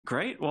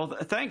Great. Well,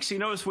 thanks.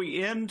 As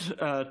we end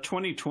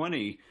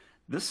 2020,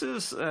 this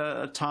is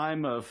a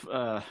time of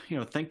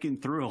thinking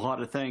through a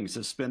lot of things.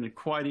 It's been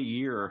quite a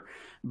year,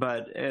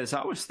 but as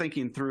I was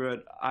thinking through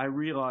it, I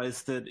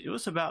realized that it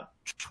was about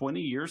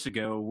 20 years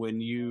ago when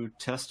you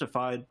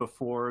testified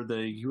before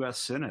the U.S.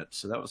 Senate.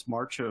 So that was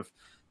March of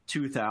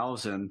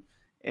 2000.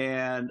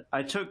 And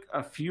I took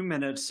a few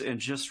minutes and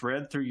just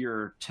read through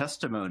your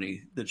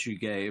testimony that you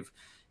gave,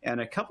 and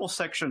a couple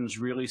sections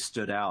really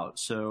stood out.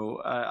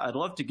 So I'd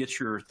love to get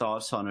your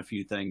thoughts on a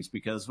few things,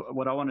 because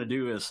what I want to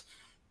do is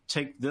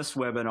take this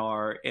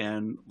webinar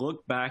and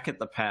look back at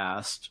the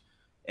past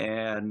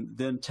and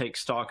then take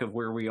stock of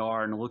where we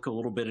are and look a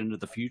little bit into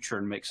the future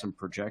and make some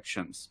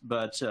projections.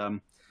 But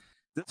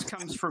this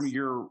comes from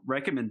your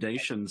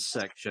recommendations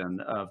section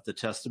of the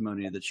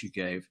testimony that you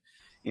gave.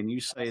 And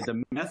you say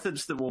the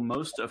methods that will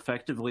most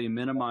effectively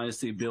minimize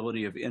the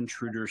ability of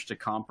intruders to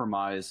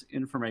compromise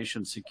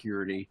information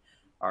security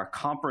are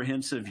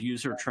comprehensive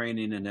user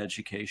training and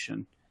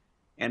education.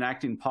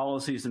 Enacting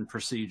policies and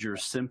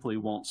procedures simply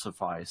won't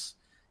suffice.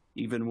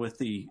 Even with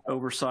the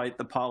oversight,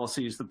 the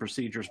policies, the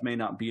procedures may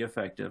not be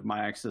effective. My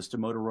access to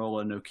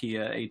Motorola,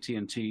 Nokia,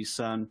 AT&T,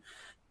 Sun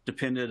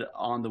depended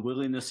on the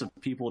willingness of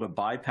people to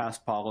bypass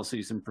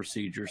policies and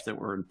procedures that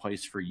were in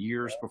place for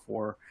years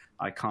before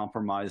I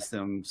compromised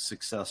them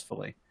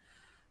successfully.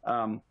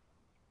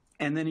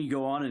 And then you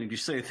go on and you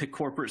say the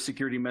corporate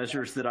security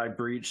measures that I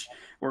breached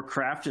were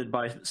crafted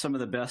by some of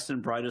the best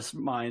and brightest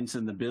minds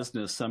in the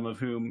business, some of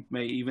whom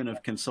may even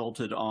have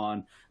consulted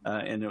on,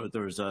 and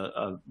there was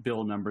a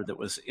bill number that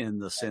was in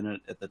the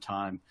Senate at the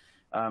time.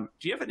 Do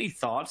you have any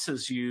thoughts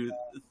as you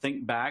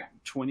think back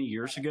 20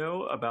 years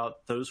ago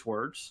about those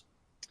words?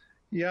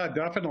 Yeah,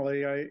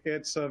 definitely.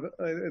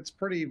 It's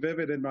pretty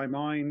vivid in my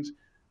mind.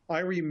 I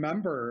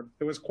remember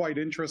it was quite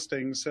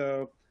interesting.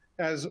 So,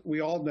 as we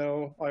all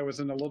know, I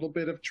was in a little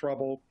bit of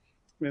trouble.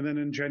 And then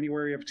in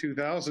January of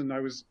 2000, I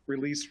was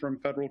released from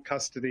federal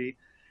custody.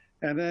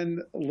 And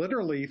then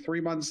literally 3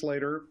 months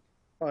later,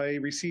 I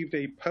received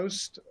a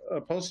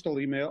postal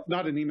email,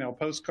 not an email,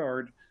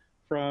 postcard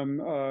from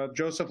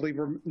Joseph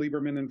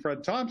Lieberman and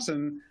Fred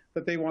Thompson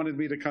that they wanted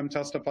me to come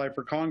testify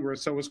for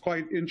Congress. So it was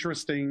quite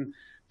interesting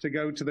to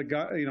go to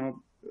the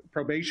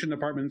probation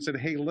department and said,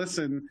 hey,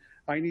 listen,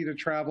 I need to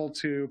travel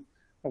to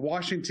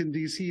Washington,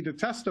 D.C. to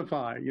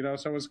testify,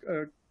 so it was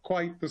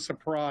quite the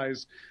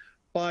surprise.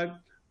 But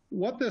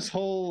what this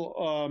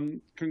whole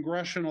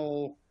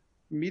congressional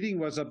meeting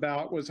was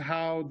about was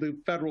how the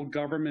federal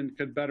government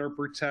could better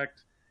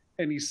protect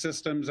any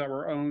systems that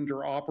were owned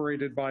or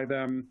operated by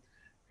them.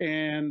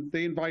 And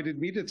they invited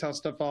me to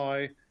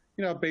testify,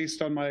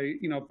 based on my,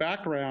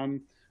 background,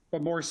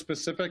 but more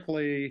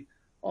specifically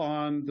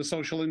on the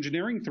social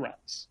engineering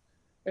threats.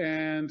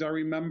 And I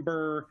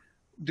remember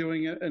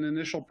doing an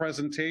initial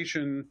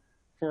presentation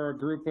for a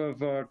group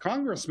of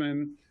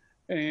congressmen,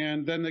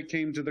 and then it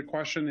came to the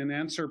question and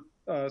answer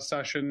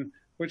session,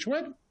 which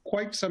went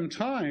quite some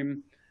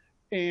time.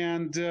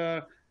 And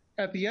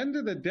at the end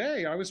of the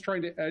day, I was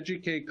trying to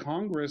educate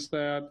Congress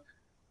that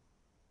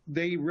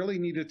they really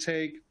need to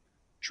take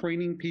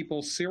training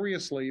people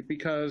seriously,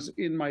 because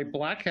in my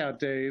black hat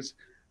days,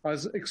 I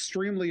was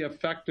extremely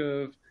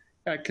effective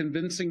at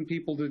convincing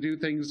people to do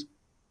things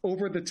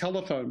over the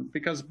telephone,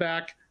 because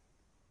back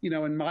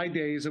in my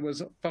days, it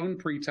was phone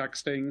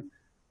pretexting.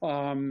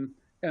 And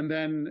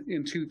then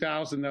in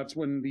 2000, that's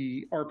when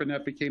the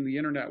ARPANET became the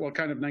internet, well,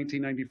 kind of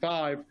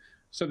 1995.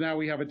 So now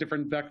we have a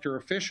different vector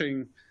of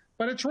phishing,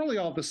 but it's really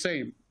all the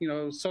same.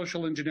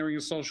 Social engineering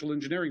is social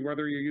engineering,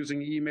 whether you're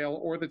using email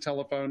or the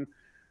telephone.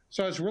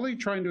 So I was really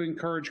trying to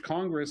encourage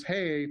Congress,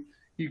 hey,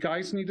 you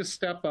guys need to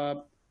step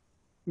up,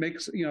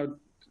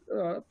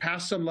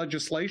 pass some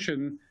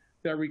legislation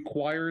that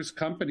requires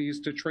companies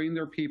to train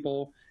their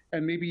people,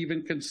 and maybe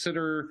even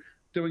consider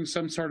doing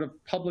some sort of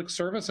public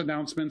service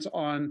announcements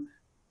on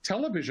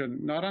television,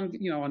 not on,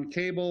 on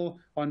cable,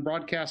 on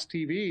broadcast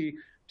TV,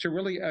 to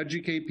really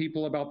educate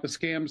people about the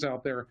scams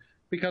out there.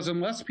 Because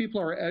unless people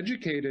are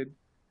educated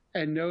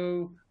and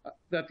know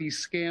that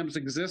these scams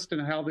exist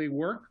and how they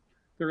work,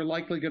 they're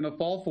likely going to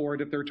fall for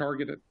it if they're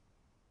targeted.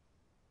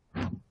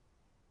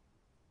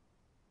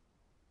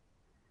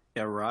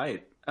 Yeah,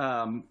 right.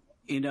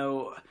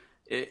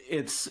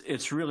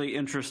 It's really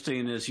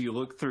interesting as you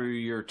look through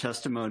your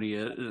testimony.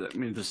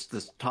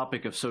 This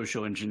topic of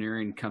social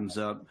engineering comes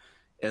up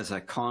as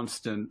a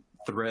constant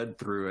thread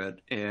through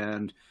it,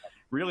 and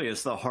really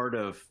is the heart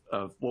of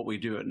what we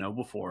do at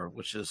KnowBe4,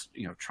 which is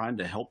trying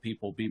to help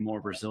people be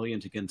more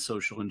resilient against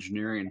social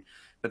engineering.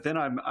 But then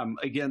I'm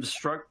again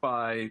struck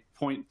by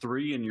point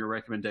 3 in your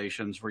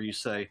recommendations, where you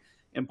say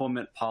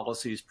implement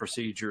policies,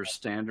 procedures,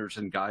 standards,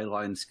 and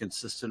guidelines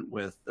consistent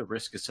with the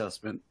risk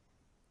assessment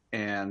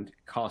and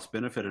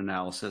cost-benefit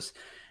analysis.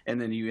 And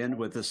then you end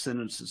with a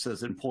sentence that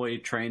says employee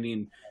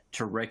training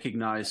to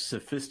recognize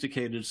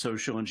sophisticated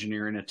social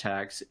engineering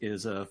attacks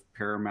is of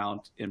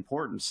paramount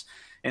importance.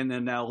 And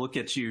then now look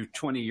at you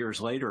 20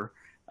 years later,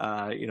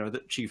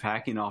 the chief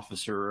hacking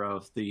officer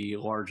of the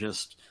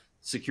largest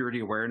security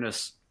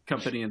awareness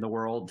company in the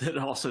world that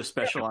also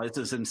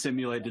specializes in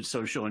simulated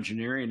social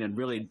engineering and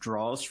really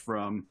draws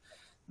from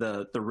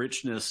the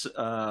richness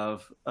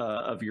of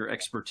your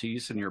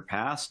expertise and your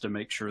past to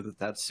make sure that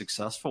that's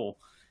successful,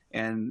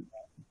 and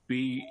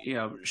be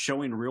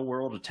showing real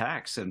world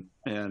attacks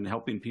and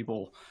helping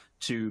people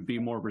to be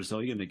more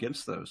resilient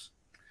against those.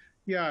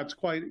 Yeah, it's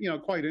quite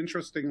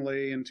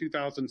interestingly, in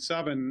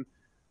 2007,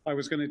 I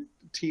was going to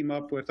team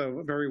up with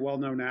a very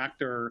well-known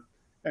actor,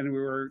 and we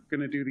were going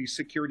to do these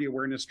security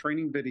awareness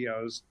training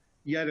videos,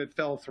 yet it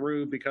fell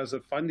through because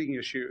of funding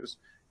issues.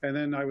 And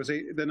then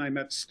I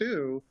met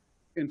Stu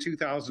in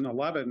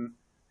 2011,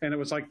 and it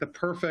was like the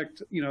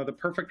perfect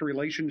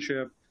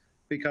relationship,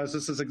 because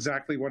this is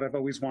exactly what I've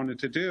always wanted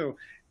to do.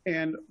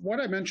 And what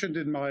I mentioned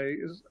in my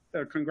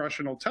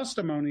congressional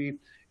testimony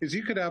is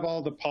you could have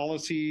all the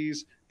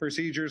policies,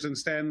 procedures, and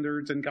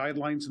standards and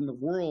guidelines in the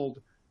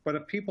world, but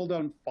if people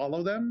don't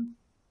follow them,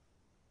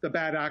 the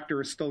bad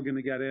actor is still going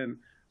to get in.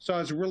 So I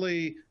was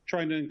really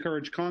trying to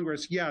encourage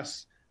Congress,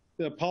 yes,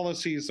 the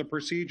policies, the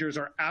procedures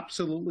are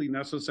absolutely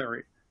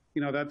necessary.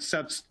 That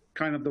sets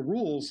kind of the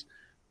rules,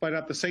 but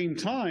at the same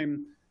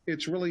time,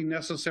 it's really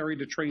necessary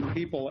to train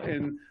people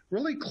and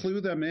really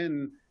clue them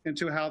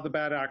into how the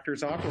bad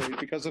actors operate.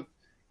 Because if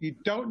you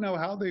don't know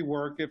how they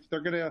work, if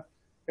they're going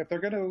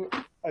to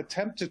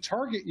attempt to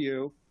target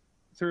you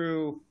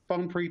through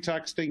phone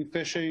pretexting,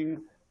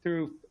 phishing,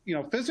 through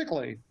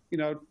physically,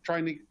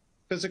 trying to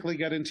physically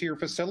get into your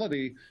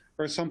facility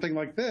or something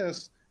like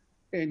this,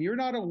 and you're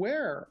not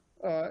aware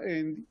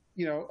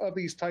of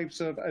these types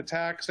of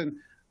attacks. And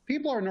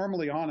people are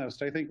normally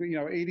honest. I think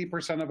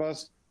 80% of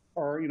us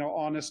are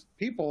honest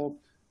people,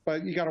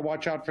 but you got to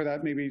watch out for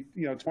that maybe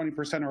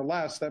 20% or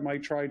less that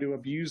might try to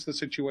abuse the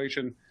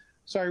situation.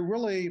 So I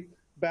really,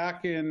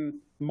 back in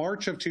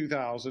March of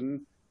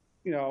 2000,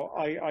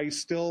 I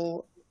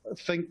still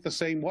think the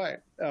same way,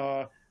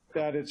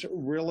 that it's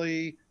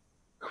really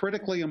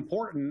critically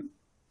important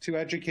to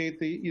educate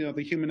the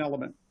human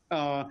element,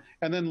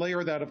 and then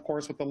layer that, of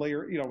course, with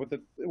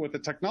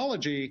the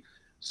technology.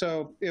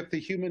 So if the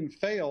human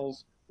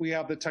fails, we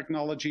have the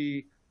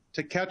technology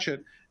to catch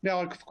it.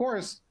 Now, of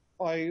course,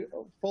 I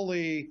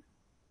fully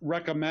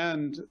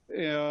recommend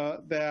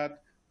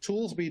that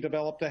tools be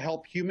developed to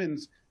help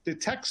humans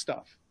detect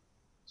stuff.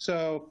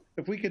 So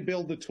if we could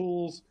build the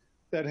tools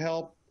that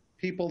help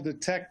people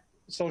detect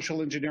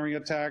social engineering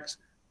attacks,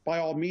 by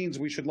all means,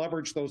 we should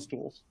leverage those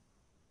tools.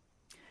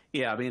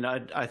 Yeah, I mean,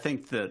 I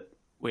think that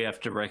we have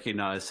to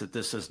recognize that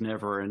this is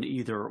never an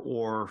either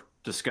or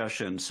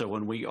discussion. So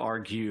when we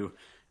argue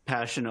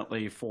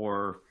passionately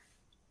for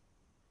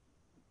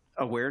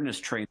awareness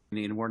training,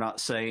 we're not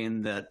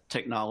saying that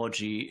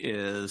technology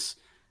is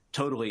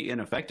totally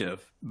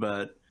ineffective,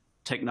 but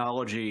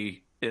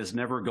technology is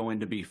never going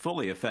to be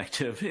fully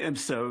effective. And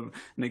so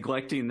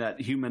neglecting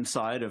that human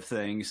side of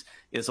things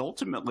is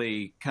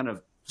ultimately kind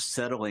of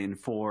settling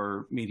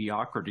for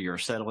mediocrity, or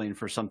settling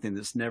for something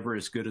that's never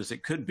as good as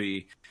it could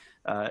be,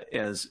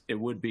 as it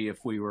would be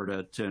if we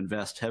were to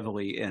invest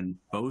heavily in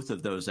both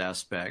of those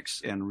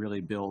aspects and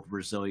really build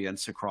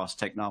resilience across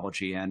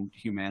technology and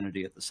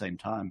humanity at the same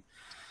time.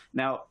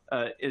 Now,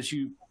 as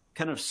you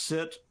kind of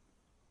sit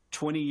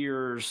 20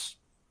 years,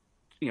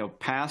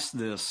 past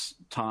this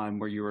time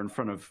where you were in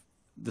front of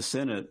the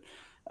Senate,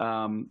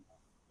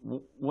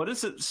 what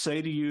does it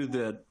say to you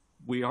that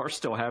we are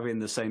still having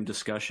the same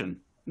discussion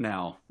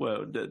now?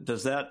 Well,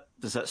 does that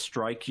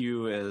strike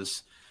you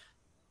as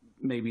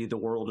maybe the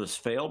world has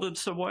failed in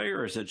some way,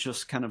 or is it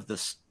just kind of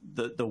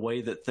the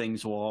way that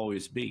things will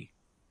always be?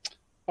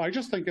 I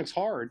just think it's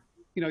hard.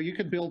 You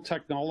could build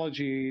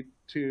technology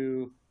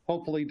to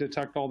hopefully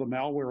detect all the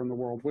malware in the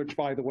world, which,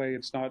 by the way,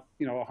 it's not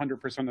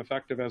 100%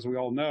 effective, as we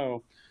all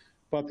know.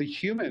 But the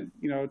human,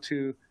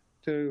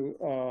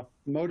 to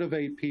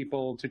motivate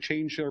people to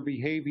change their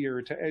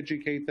behavior, to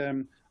educate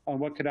them on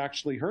what could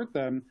actually hurt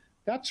them,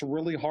 that's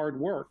really hard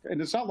work.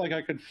 And it's not like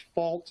I could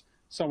fault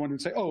someone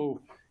and say, oh,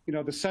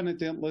 the Senate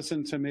didn't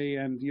listen to me,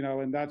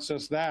 and that's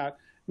just that.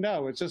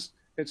 No,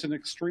 it's an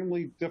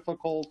extremely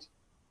difficult,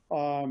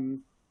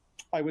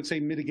 I would say,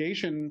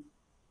 mitigation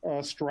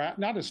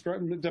not a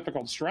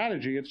difficult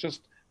strategy. It's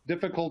just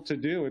difficult to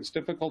do. It's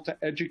difficult to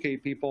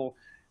educate people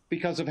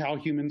because of how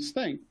humans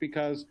think.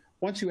 Because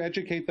once you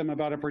educate them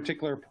about a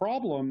particular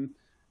problem,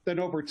 then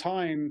over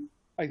time,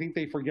 I think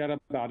they forget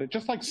about it.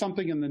 Just like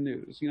something in the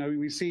news.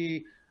 We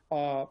see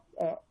a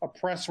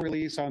press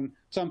release on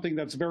something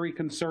that's very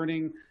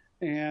concerning,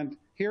 and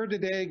here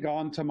today,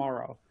 gone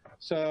tomorrow.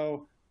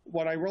 So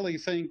what I really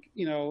think,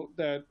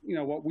 that,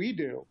 what we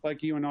do,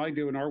 like you and I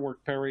do in our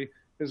work, Perry,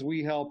 is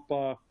we help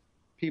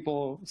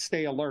people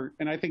stay alert.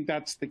 And I think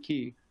that's the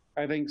key.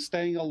 I think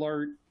staying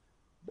alert,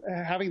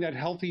 having that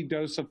healthy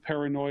dose of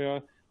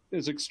paranoia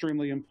is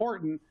extremely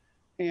important.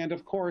 And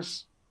of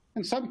course,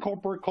 in some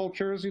corporate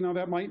cultures,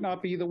 that might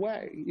not be the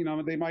way.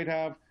 They might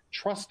have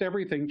trust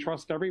everything,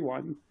 trust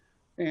everyone.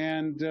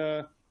 And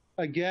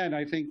again,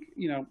 I think,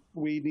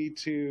 we need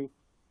to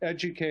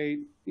educate,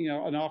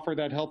 and offer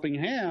that helping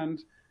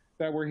hand,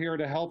 that we're here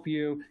to help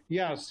you.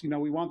 Yes,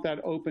 we want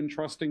that open,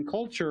 trusting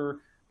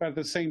culture, but at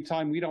the same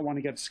time, we don't want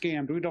to get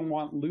scammed. We don't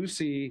want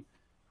Lucy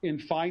in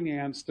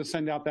finance to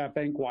send out that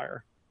bank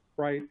wire,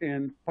 right,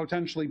 and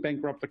potentially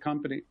bankrupt the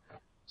company.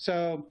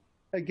 So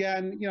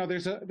again,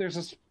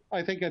 there's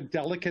I think a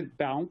delicate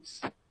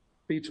balance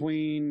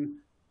between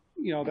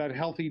that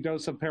healthy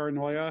dose of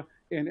paranoia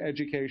and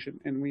education,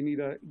 and we need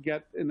to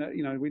get in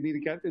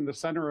the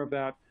center of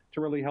that to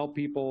really help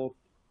people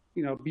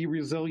be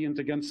resilient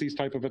against these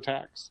type of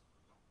attacks.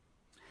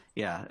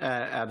 Yeah,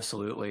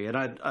 absolutely. And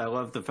I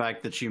love the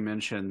fact that you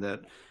mentioned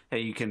that, hey,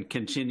 you can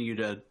continue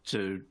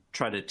to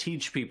try to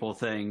teach people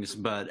things,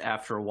 but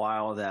after a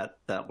while that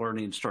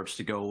learning starts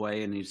to go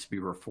away and needs to be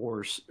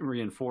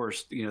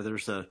reinforced.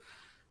 There's a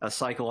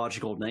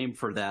psychological name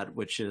for that,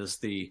 which is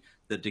the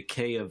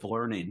decay of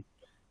learning.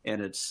 And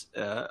it's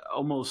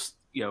almost,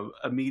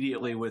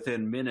 immediately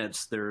within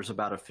minutes, there's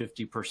about a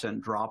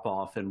 50% drop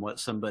off in what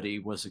somebody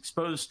was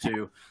exposed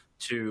to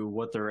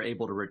what they're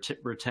able to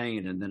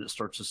retain, and then it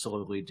starts to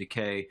slowly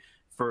decay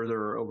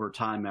further over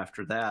time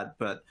after that.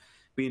 But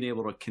being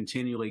able to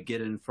continually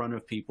get in front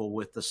of people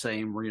with the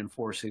same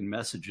reinforcing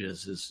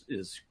messages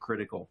is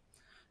critical.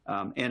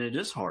 And it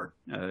is hard.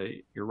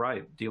 You're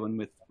right.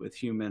 Dealing with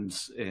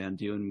humans and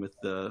dealing with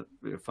the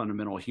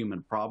fundamental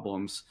human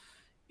problems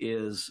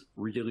is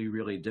really,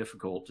 really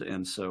difficult.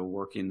 And so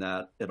working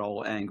that at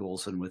all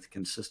angles and with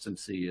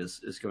consistency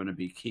is going to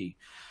be key.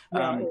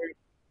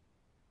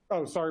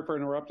 Oh, sorry for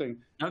interrupting.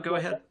 No, go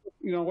ahead.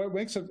 What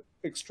makes it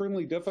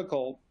extremely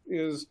difficult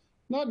is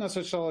not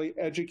necessarily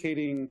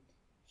educating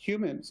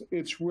humans.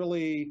 It's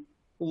really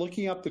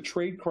looking up the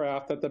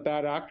tradecraft that the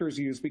bad actors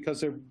use, because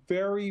they're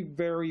very,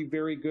 very,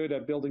 very good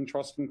at building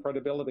trust and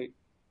credibility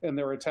in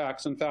their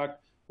attacks. In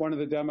fact, one of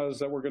the demos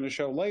that we're going to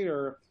show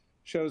later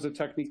shows a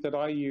technique that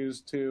I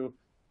use to,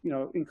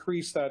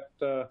 increase that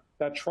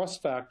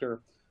trust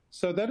factor.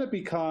 So then it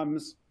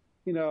becomes,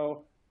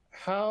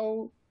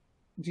 how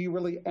do you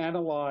really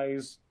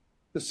analyze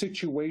the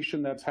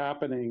situation that's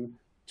happening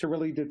to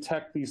really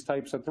detect these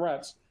types of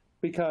threats?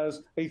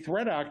 Because a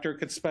threat actor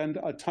could spend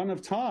a ton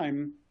of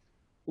time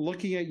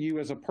looking at you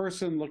as a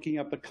person, looking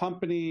at the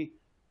company,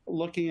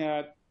 looking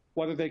at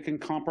whether they can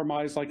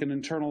compromise like an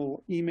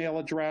internal email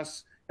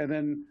address and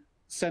then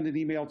send an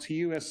email to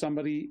you as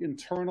somebody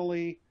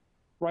internally,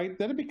 right?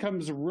 Then it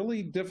becomes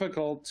really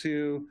difficult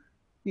to,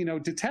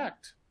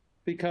 detect,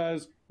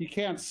 because you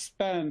can't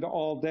spend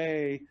all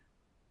day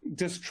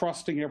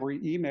distrusting every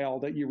email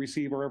that you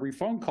receive or every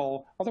phone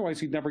call.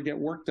 Otherwise, you'd never get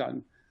work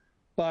done.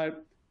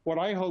 But what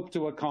I hope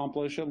to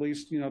accomplish, at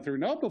least through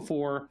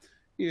KnowBe4,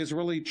 is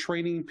really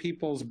training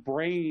people's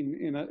brain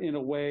in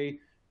a way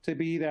to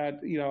be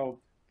that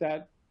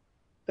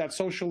that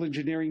social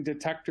engineering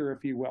detector,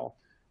 if you will.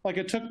 Like,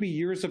 it took me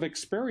years of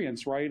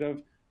experience, right,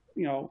 of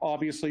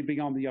obviously being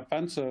on the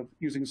offensive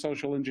using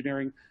social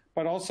engineering,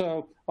 but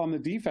also on the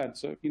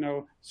defensive.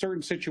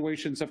 Certain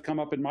situations have come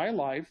up in my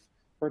life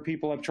where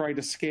people have tried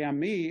to scam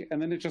me, and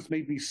then it just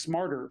made me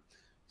smarter.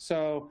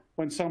 So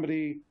when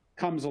somebody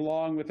comes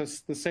along with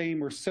the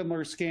same or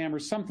similar scam or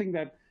something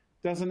that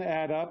doesn't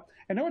add up,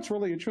 and what's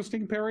really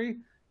interesting, Perry,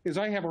 is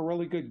I have a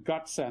really good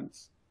gut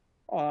sense,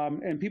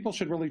 and people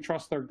should really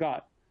trust their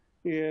gut.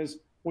 Is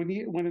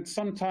when it's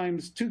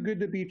sometimes too good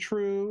to be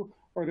true,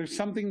 or there's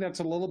something that's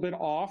a little bit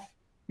off,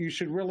 you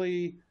should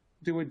really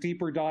do a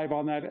deeper dive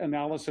on that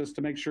analysis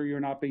to make sure you're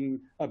not being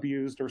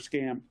abused or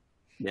scammed.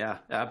 Yeah,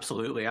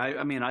 absolutely.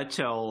 I mean, I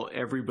tell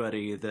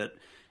everybody that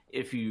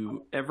if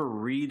you ever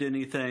read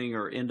anything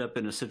or end up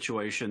in a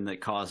situation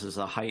that causes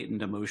a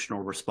heightened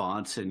emotional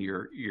response, and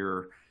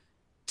your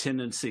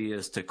tendency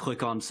is to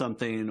click on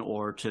something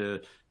or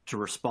to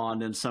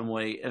respond in some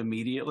way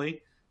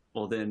immediately,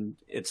 well, then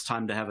it's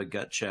time to have a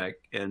gut check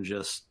and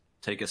just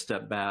take a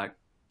step back,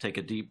 take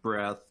a deep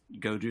breath,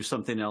 go do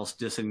something else,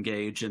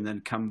 disengage, and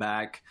then come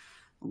back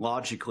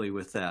logically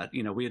with that.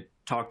 We had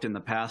talked in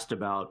the past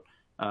about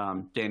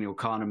Daniel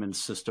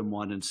Kahneman's System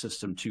 1 and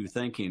System 2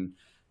 thinking.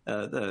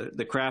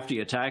 The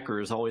crafty attacker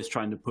is always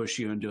trying to push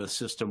you into a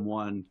System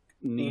 1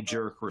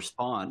 knee-jerk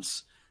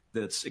response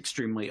that's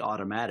extremely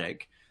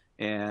automatic.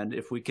 And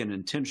if we can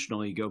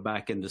intentionally go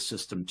back into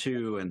System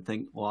 2 and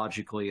think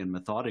logically and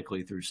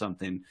methodically through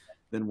something,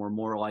 then we're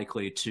more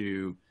likely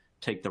to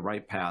take the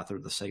right path or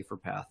the safer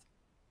path.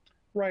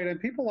 Right. And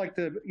people like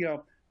to,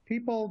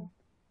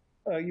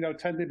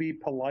 tend to be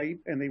polite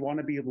and they want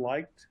to be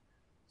liked.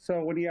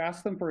 So when you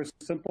ask them for a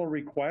simple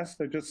request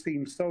that just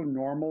seems so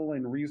normal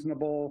and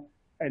reasonable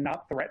and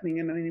not threatening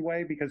in any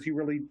way, because you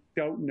really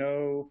don't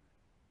know,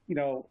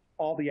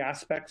 all the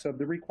aspects of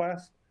the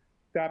request,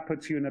 that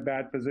puts you in a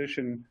bad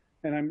position.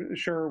 And I'm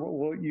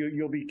sure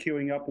you'll be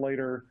queuing up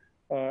later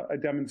a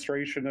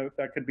demonstration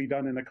that could be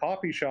done in a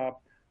coffee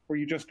shop, where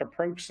you just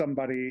approach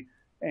somebody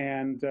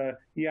and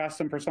you ask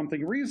them for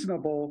something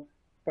reasonable,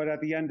 but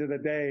at the end of the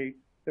day,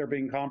 they're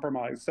being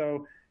compromised.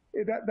 So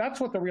that's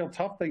what the real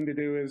tough thing to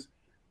do is.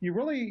 You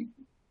really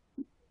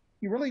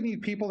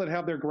need people that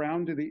have their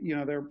ground to the,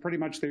 they're pretty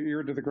much their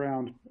ear to the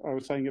ground. I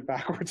was saying it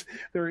backwards.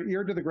 Their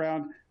ear to the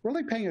ground,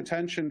 really paying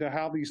attention to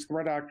how these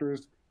threat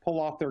actors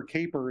pull off their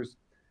capers,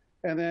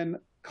 and then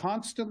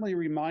constantly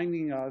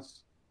reminding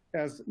us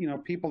as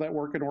people that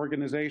work in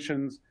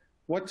organizations,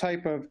 what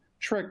type of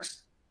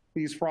tricks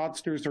these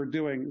fraudsters are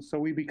doing. So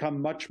we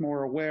become much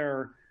more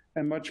aware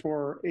and much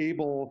more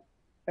able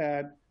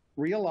at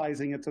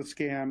realizing it's a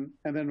scam.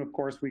 And then, of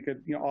course, we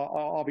could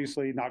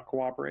obviously not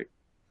cooperate.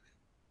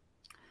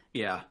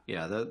 Yeah,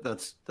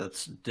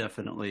 that's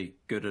definitely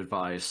good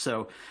advice.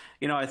 So,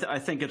 I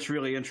think it's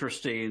really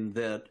interesting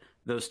that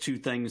those two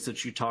things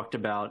that you talked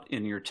about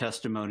in your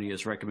testimony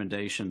as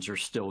recommendations are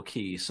still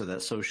key. So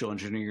that social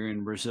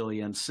engineering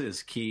resilience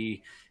is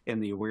key,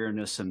 and the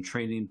awareness and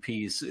training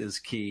piece is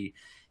key.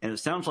 And it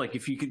sounds like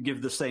if you could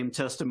give the same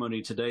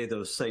testimony today,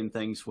 those same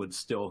things would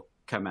still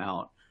come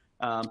out.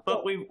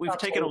 But we've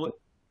taken a look.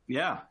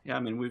 Yeah. I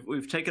mean,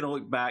 we've taken a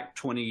look back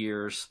 20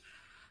 years.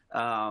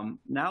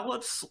 Now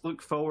let's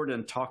look forward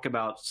and talk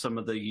about some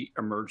of the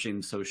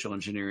emerging social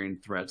engineering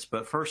threats.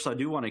 But first, I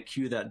do want to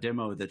cue that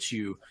demo that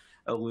you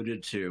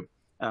alluded to,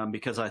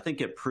 because I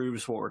think it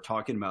proves what we're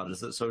talking about,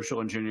 is that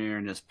social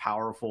engineering is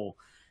powerful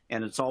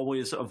and it's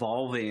always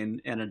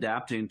evolving and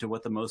adapting to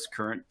what the most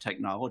current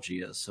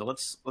technology is. So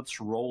let's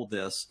roll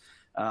this.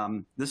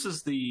 This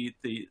is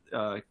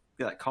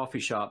that coffee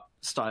shop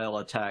style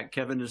attack.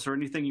 Kevin, is there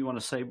anything you want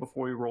to say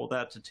before we roll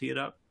that to tee it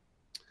up?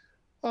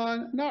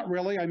 Not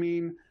really. I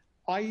mean,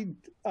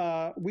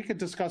 we could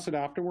discuss it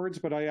afterwards,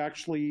 but I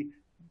actually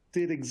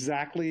did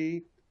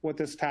exactly what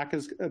this attack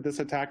is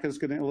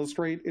going to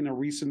illustrate in a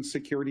recent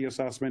security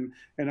assessment,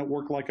 and it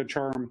worked like a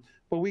charm.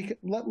 But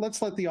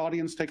let's let the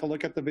audience take a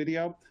look at the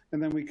video,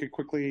 and then we could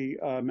quickly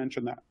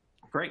mention that.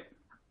 Great.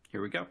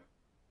 Here we go.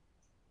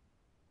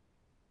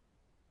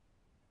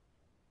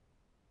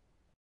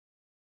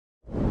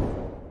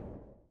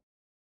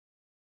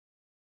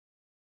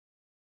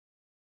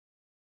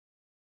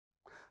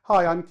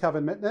 Hi, I'm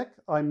Kevin Mitnick.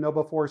 I'm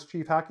KnowBe4's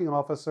Chief Hacking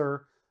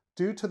Officer.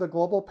 Due to the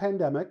global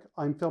pandemic,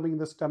 I'm filming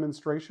this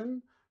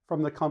demonstration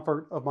from the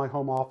comfort of my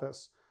home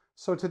office.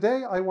 So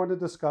today I want to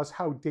discuss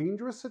how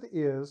dangerous it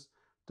is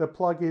to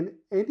plug in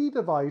any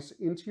device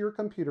into your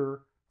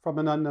computer from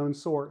an unknown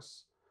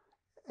source.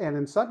 And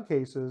in some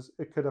cases,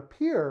 it could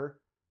appear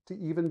to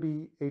even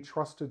be a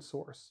trusted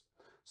source.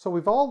 So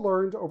we've all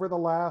learned over the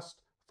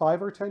last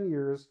 5 or 10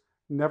 years,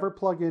 never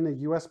plug in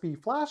a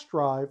USB flash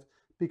drive,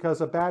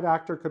 because a bad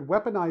actor could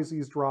weaponize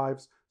these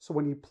drives, so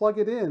when you plug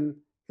it in,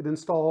 it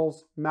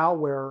installs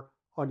malware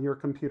on your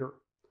computer.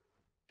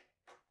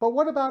 But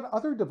what about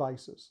other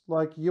devices,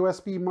 like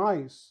USB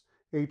mice,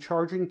 a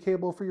charging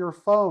cable for your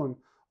phone,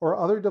 or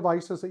other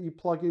devices that you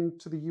plug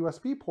into the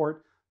USB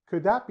port?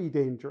 Could that be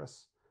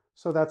dangerous?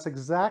 So that's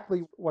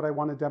exactly what I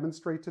want to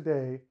demonstrate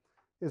today,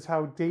 is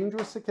how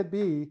dangerous it could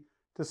be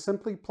to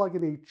simply plug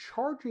in a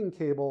charging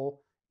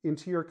cable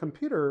into your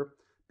computer,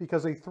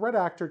 because a threat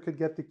actor could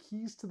get the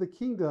keys to the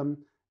kingdom,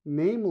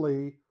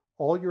 namely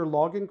all your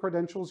login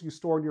credentials you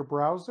store in your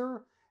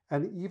browser,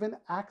 and even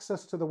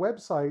access to the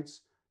websites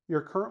you're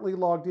currently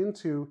logged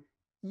into,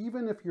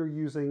 even if you're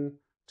using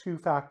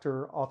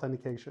two-factor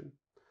authentication.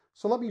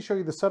 So let me show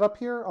you the setup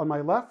here. On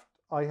my left,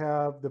 I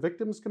have the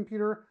victim's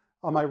computer.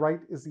 On my right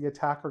is the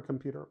attacker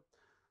computer.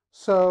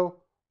 So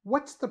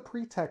what's the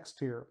pretext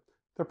here?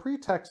 The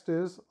pretext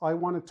is I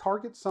want to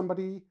target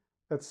somebody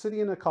that's sitting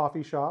in a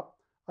coffee shop.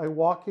 I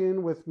walk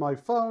in with my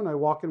phone, I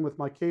walk in with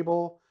my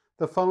cable,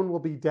 the phone will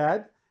be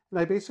dead, and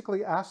I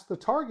basically ask the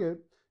target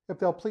if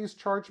they'll please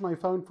charge my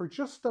phone for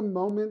just a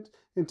moment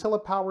until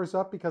it powers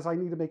up, because I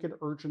need to make an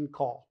urgent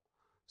call.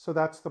 So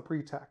that's the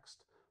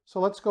pretext. So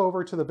let's go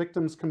over to the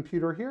victim's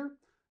computer here.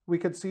 We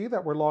could see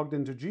that we're logged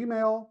into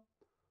Gmail.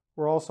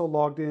 We're also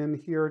logged in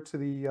here to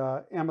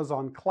the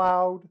Amazon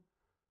cloud.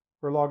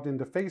 We're logged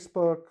into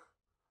Facebook.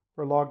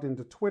 We're logged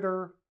into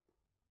Twitter.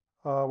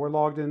 We're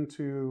logged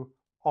into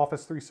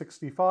Office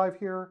 365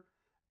 here.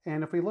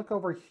 And if we look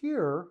over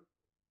here,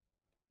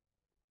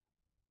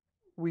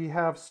 we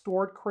have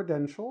stored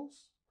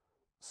credentials,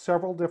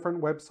 several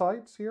different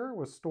websites here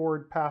with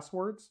stored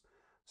passwords.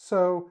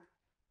 So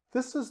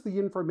this is the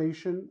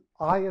information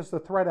I, as the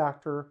threat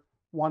actor,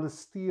 want to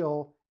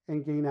steal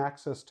and gain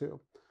access to.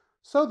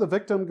 So the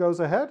victim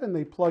goes ahead and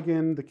they plug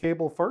in the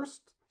cable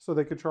first so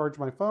they could charge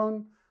my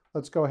phone.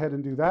 Let's go ahead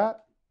and do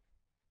that.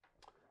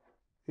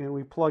 And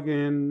we plug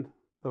in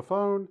the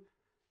phone,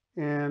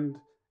 and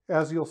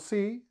as you'll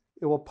see,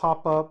 it will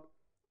pop up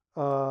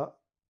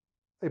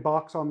a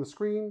box on the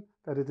screen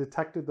that it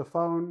detected the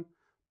phone,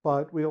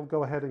 but we'll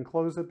go ahead and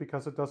close it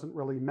because it doesn't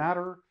really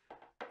matter.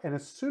 And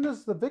as soon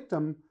as the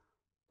victim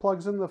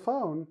plugs in the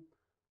phone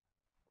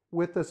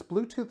with this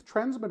Bluetooth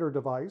transmitter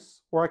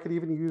device, or I could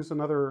even use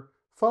another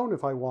phone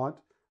if I want,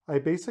 I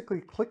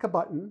basically click a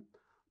button.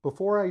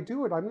 Before I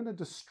do it, I'm going to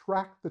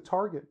distract the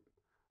target.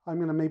 I'm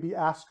going to maybe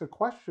ask a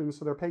question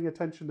so they're paying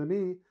attention to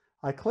me.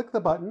 I click the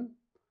button.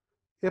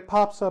 It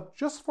pops up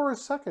just for a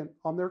second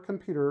on their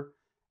computer,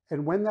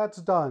 and when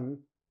that's done,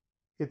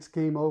 it's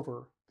game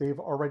over. They've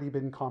already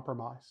been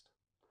compromised.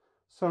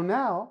 So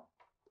now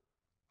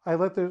I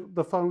let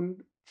the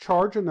phone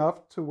charge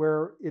enough to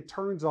where it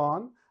turns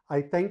on.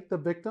 I thank the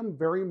victim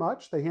very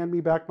much. They hand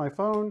me back my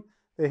phone,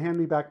 they hand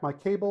me back my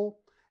cable,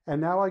 and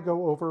now I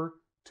go over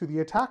to the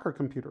attacker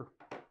computer.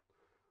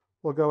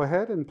 we'll go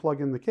ahead and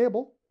plug in the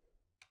cable.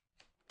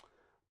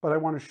 But I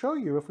want to show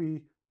you, if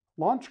we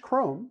launch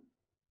Chrome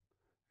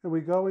and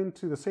we go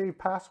into the save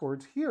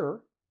passwords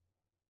here,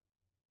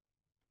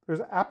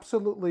 there's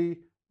absolutely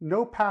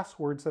no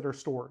passwords that are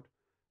stored.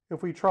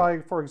 If we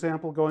try, for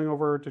example, going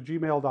over to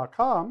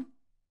gmail.com,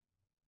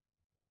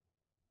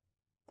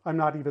 I'm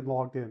not even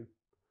logged in.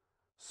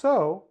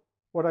 So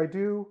what I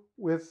do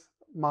with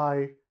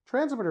my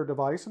transmitter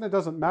device, and it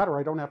doesn't matter,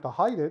 I don't have to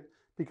hide it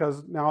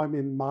because now I'm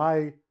in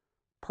my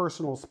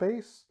personal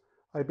space.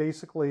 I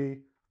basically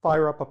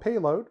fire up a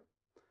payload.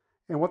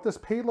 And what this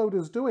payload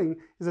is doing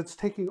is it's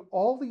taking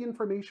all the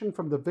information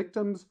from the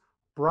victim's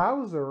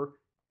browser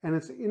and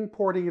it's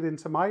importing it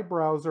into my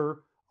browser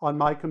on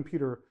my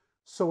computer.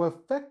 So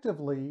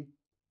effectively,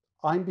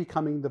 I'm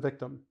becoming the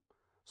victim.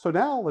 So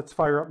now let's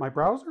fire up my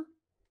browser.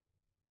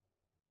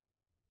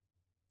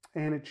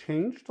 And it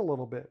changed a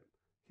little bit.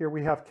 Here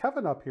we have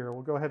Kevin up here.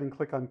 We'll go ahead and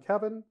click on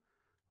Kevin.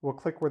 We'll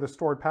click where the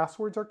stored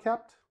passwords are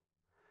kept.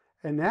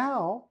 And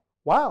now,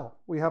 wow,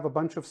 we have a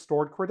bunch of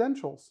stored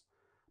credentials.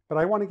 But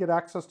I want to get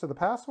access to the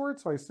password,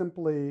 so I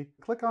simply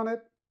click on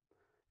it.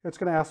 It's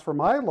going to ask for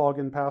my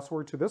login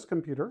password to this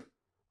computer.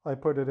 I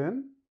put it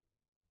in.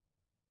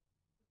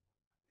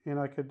 And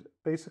I could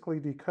basically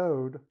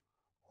decode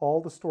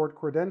all the stored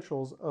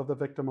credentials of the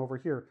victim over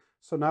here.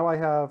 So now I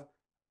have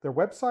their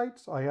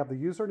websites, I have the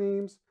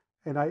usernames,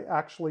 and I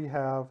actually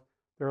have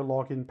their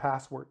login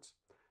passwords.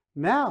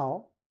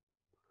 Now,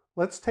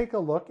 let's take a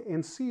look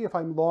and see if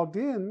I'm logged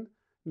in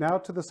now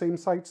to the same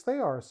sites they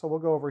are. So we'll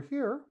go over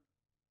here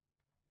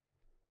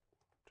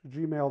to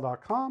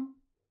gmail.com.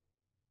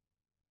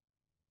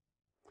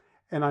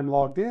 And I'm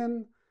logged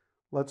in.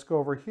 Let's go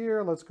over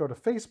here. Let's go to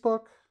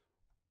Facebook.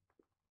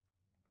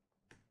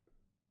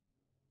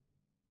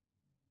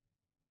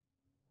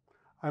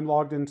 I'm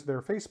logged into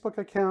their Facebook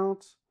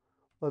account.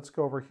 Let's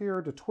go over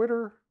here to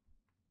Twitter.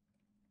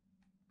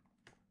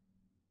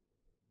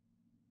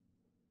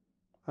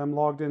 I'm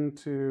logged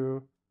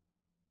into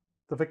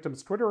the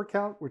victim's Twitter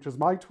account, which is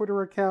my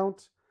Twitter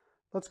account.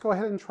 Let's go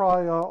ahead and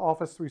try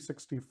Office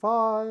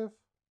 365.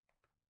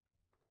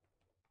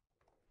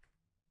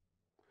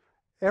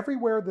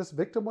 Everywhere this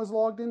victim was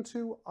logged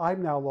into,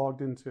 I'm now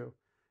logged into.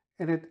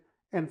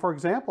 And for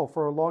example,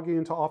 for logging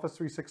into Office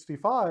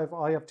 365,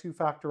 I have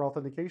two-factor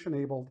authentication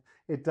enabled.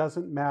 It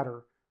doesn't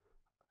matter.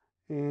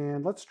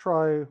 And let's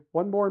try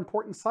one more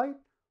important site.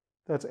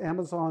 That's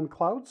Amazon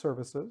Cloud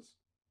Services.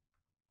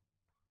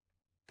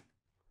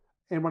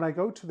 And when I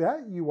go to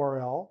that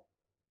URL,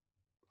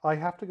 I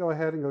have to go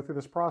ahead and go through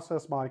this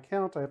process, my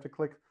account. I have to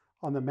click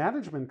on the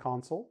Management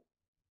Console.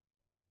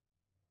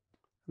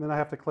 And then I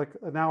have to click,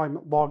 now I'm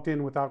logged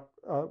in without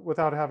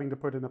having to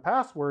put in a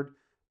password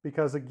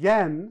because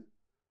again,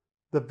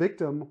 the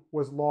victim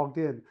was logged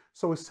in.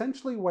 So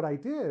essentially what I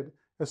did,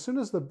 as soon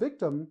as the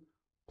victim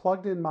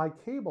plugged in my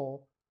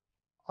cable,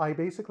 I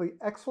basically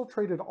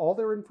exfiltrated all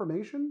their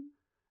information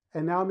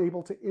and now I'm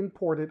able to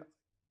import it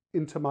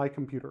into my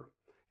computer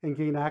and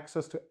gain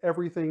access to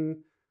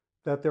everything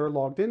that they're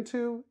logged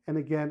into. And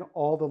again,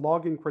 all the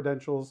login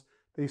credentials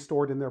they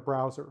stored in their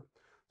browser.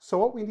 So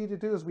what we need to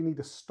do is we need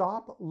to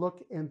stop,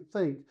 look, and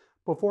think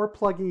before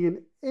plugging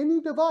in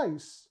any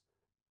device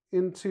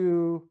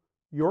into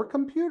your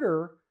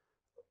computer,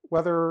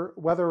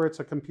 whether it's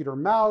a computer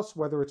mouse,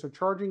 whether it's a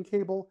charging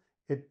cable,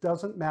 it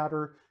doesn't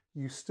matter.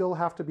 You still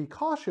have to be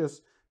cautious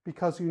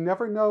because you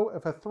never know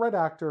if a threat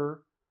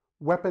actor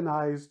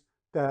weaponized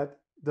that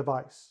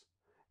device.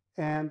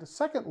 And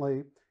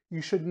secondly,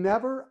 you should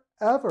never,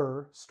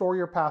 ever store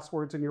your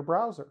passwords in your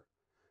browser.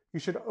 You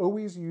should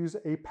always use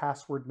a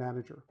password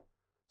manager.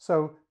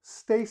 So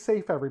stay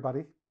safe,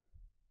 everybody.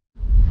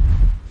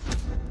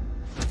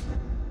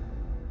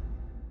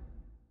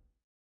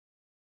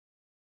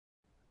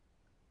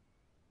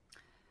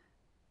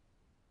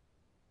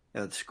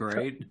 That's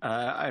great.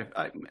 I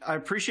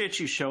appreciate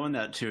you showing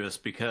that to us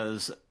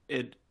because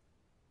it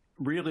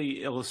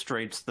really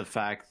illustrates the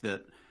fact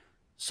that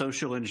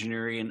social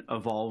engineering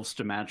evolves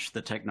to match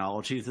the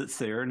technology that's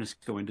there and is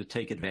going to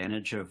take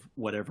advantage of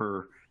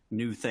whatever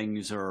new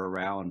things are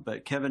around.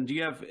 But Kevin, do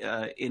you have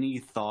any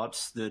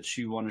thoughts that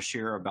you want to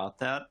share about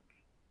that?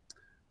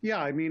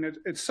 Yeah, I mean,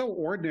 it's so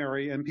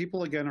ordinary and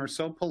people, again, are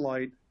so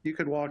polite. You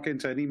could walk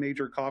into any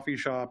major coffee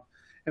shop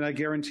and I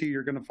guarantee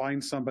you're going to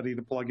find somebody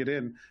to plug it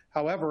in.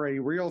 However, a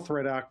real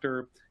threat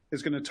actor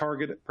is going to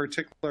target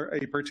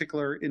a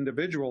particular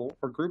individual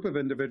or group of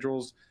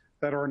individuals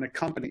that are in a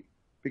company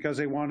because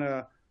they want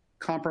to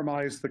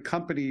compromise the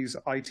company's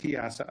IT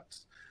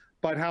assets.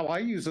 But how I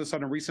use this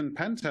on a recent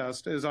pen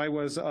test is I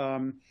was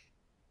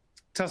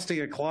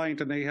testing a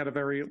client and they had a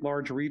very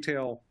large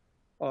retail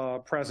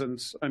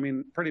presence, I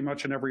mean, pretty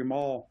much in every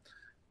mall.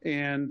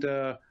 And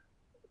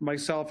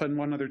myself and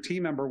one other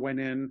team member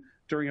went in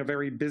during a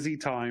very busy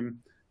time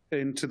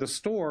into the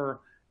store.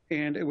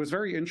 And it was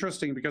very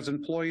interesting because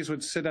employees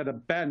would sit at a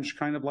bench,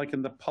 kind of like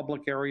in the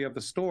public area of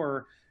the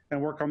store,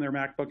 and work on their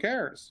MacBook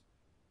Airs.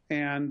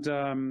 And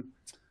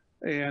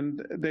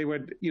they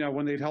would, you know,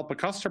 when they'd help a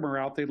customer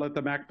out, they'd let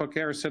the MacBook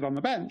Air sit on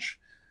the bench.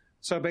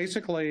 So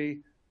basically,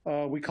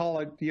 We call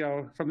it,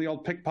 from the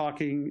old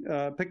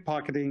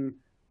pickpocketing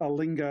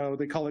lingo,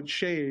 they call it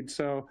shade.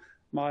 So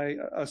my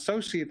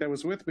associate that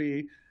was with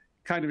me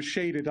kind of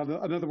shaded, in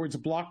other words,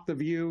 blocked the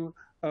view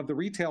of the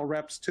retail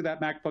reps to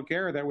that MacBook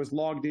Air that was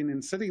logged in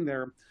and sitting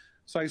there.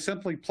 So I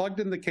simply plugged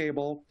in the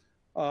cable,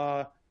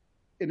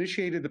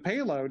 initiated the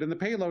payload, and the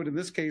payload in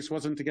this case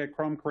wasn't to get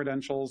Chrome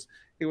credentials.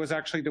 It was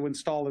actually to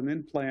install an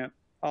implant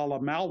a la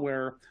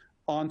malware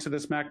onto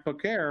this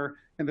MacBook Air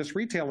in this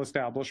retail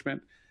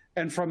establishment.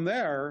 And from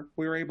there,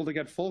 we were able to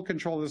get full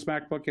control of this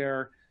MacBook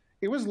Air.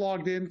 It was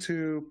logged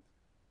into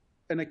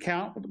an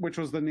account, which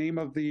was the name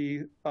of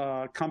the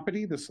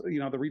company,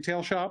 the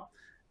retail shop.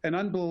 And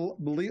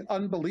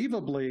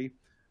unbelievably,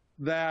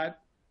 that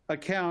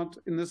account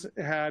in this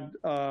had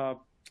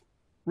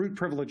root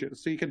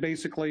privileges. So you could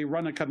basically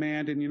run a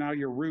command and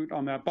your root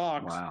on that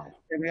box. Wow.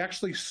 And they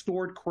actually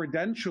stored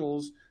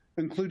credentials,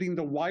 including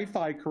the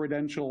Wi-Fi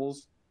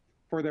credentials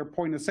for their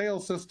point of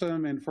sale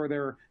system and for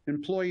their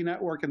employee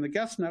network and the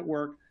guest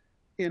network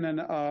in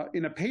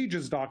a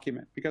Pages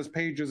document, because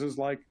Pages is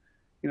like,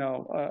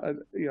 for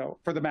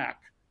the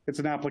Mac. It's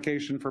an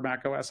application for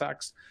Mac OS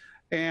X.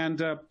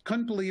 And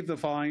couldn't believe the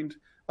find.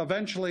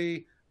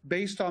 Eventually,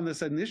 based on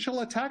this initial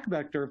attack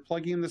vector of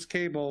plugging in this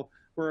cable,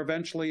 we're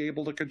eventually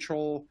able to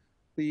control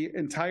the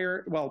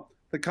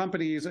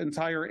company's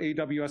entire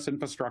AWS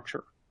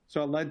infrastructure.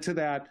 So it led to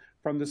that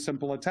from this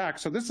simple attack.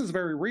 So this is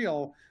very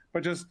real,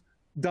 but just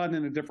done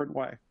in a different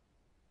way.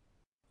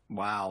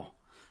 Wow,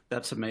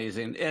 that's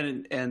amazing.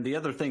 And the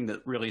other thing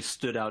that really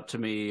stood out to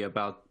me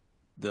about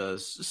the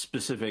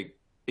specific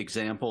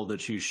example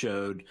that you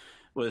showed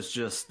was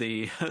just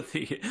the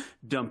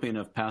dumping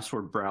of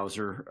password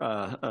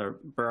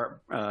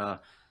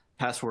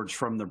passwords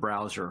from the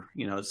browser.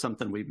 It's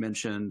something we've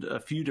mentioned a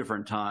few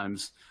different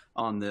times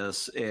on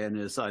this, and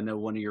is, I know,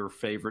 one of your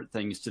favorite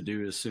things to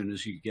do as soon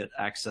as you get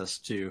access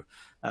to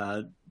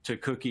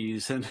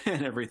cookies and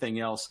everything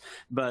else,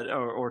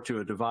 or to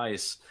a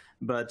device.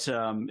 But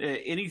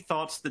any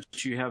thoughts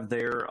that you have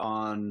there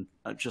on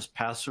just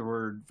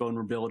password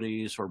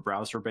vulnerabilities or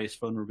browser-based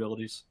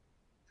vulnerabilities?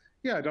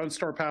 Yeah, don't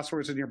store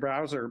passwords in your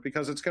browser,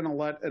 because it's going to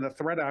let a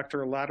threat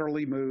actor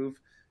laterally move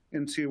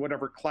into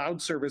whatever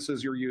cloud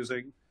services you're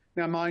using.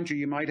 Now, mind you,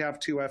 you might have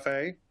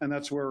 2FA, and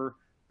that's where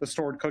the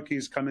stored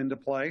cookies come into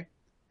play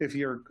if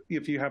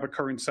you have a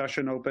current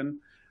session open.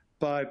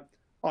 But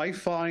I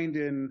find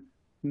in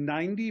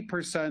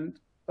 90%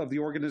 of the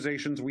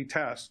organizations we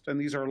test, and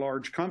these are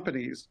large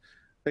companies,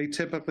 they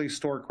typically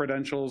store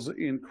credentials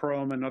in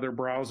Chrome and other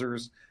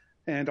browsers.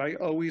 And I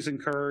always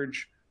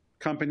encourage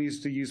companies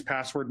to use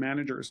password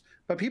managers.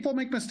 But people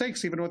make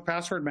mistakes even with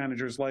password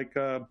managers like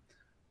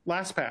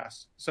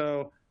LastPass.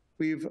 So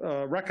we've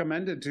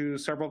recommended to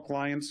several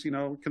clients,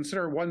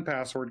 consider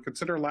 1Password,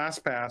 consider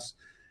LastPass.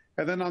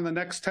 And then on the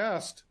next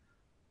test,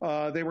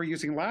 they were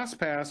using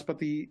LastPass, but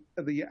the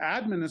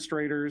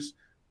administrators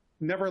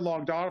never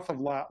logged off of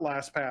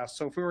LastPass.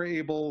 So if we were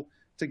able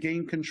to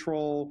gain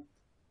control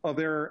of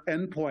their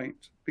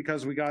endpoint,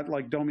 because we got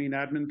like domain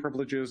admin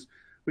privileges,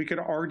 we could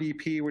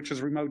RDP, which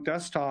is remote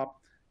desktop,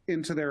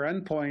 into their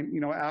endpoint,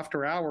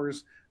 after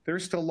hours. They're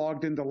still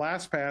logged into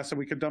LastPass, and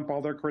we could dump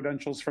all their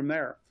credentials from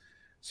there.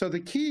 So the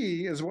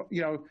key is,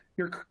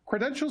 your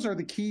credentials are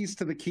the keys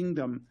to the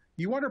kingdom.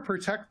 You want to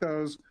protect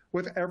those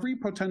with every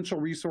potential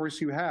resource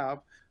you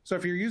have. So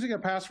if you're using a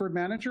password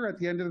manager, at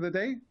the end of the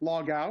day,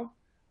 log out.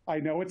 I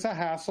know it's a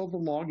hassle to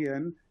log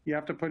in. You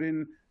have to put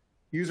in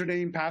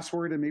username,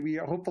 password, and maybe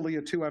hopefully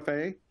a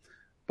 2FA,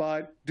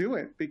 but do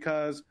it,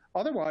 because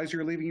otherwise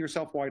you're leaving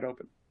yourself wide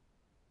open.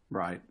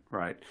 Right.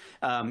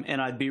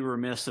 And I'd be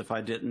remiss if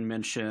I didn't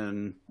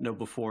mention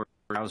KnowBe4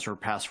 Browser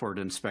Password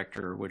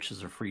Inspector, which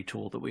is a free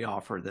tool that we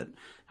offer that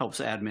helps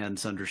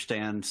admins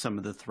understand some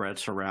of the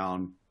threats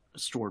around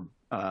stored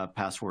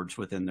passwords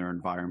within their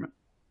environment.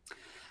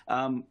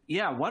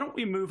 Why don't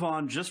we move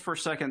on just for a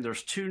second?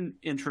 There's two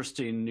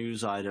interesting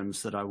news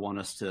items that I want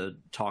us to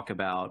talk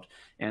about,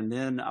 and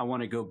then I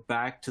want to go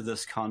back to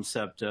this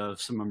concept of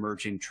some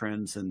emerging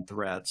trends and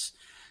threats.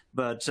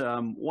 But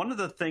one of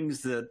the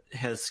things that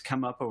has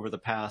come up over the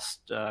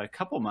past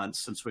couple months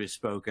since we've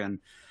spoken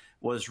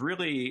was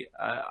really,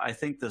 I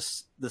think,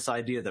 this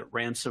idea that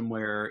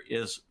ransomware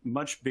is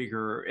much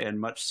bigger and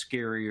much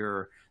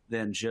scarier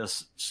than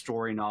just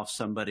storing off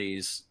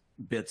somebody's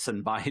bits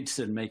and bytes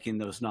and making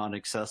those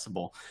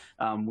non-accessible.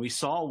 We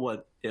saw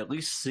what at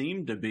least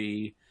seemed to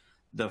be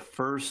the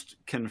first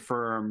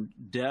confirmed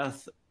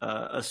death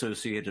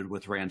associated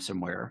with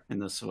ransomware. And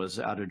this was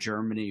out of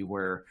Germany,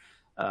 where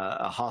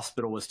a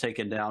hospital was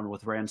taken down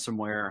with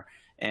ransomware,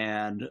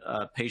 and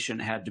a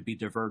patient had to be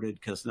diverted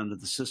because none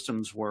of the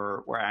systems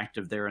were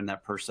active there, and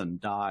that person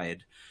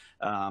died.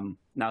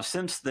 Now,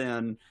 since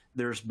then,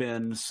 there's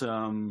been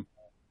some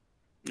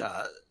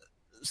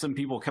some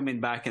people coming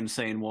back and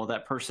saying, well,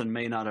 that person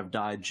may not have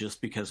died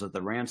just because of the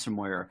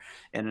ransomware.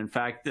 And in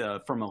fact,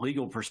 from a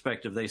legal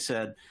perspective, they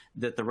said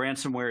that the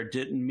ransomware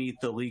didn't meet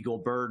the legal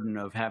burden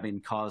of having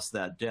caused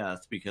that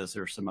death because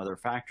there's some other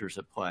factors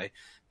at play.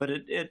 But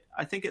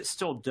I think it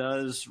still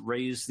does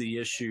raise the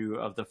issue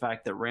of the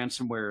fact that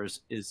ransomware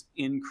is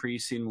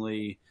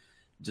increasingly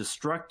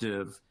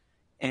destructive,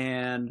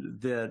 and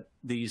that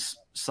these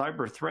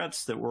cyber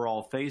threats that we're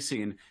all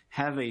facing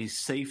have a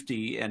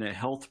safety and a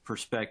health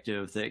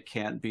perspective that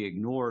can't be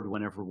ignored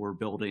whenever we're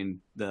building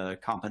the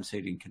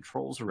compensating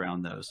controls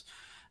around those.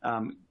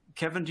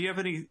 Kevin, do you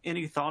have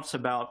any thoughts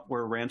about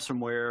where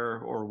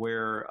ransomware or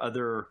where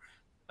other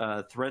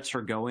threats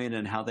are going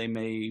and how they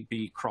may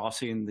be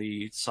crossing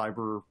the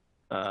cyber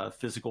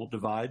physical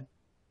divide?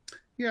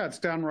 Yeah, it's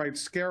downright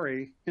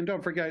scary. And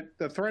don't forget,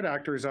 the threat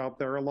actors out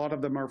there, a lot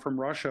of them are from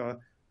Russia.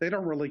 They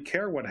don't really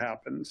care what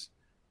happens.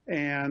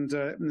 And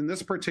in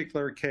this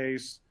particular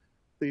case,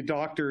 the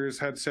doctors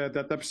had said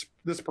that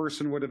this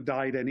person would have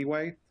died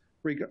anyway,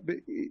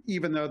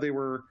 even though they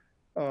were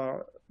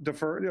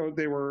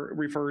they were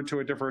referred to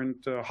a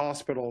different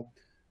hospital.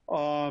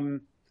 And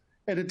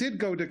it did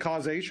go to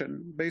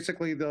causation.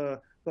 Basically,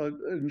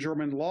 in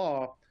German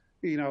law,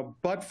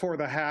 but for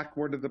the hack,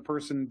 where did the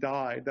person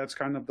die? That's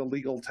kind of the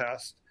legal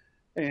test.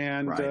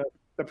 And right.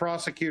 The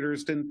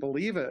prosecutors didn't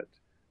believe it,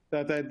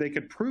 that they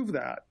could prove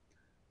that.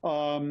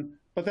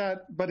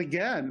 But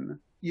again,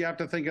 you have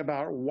to think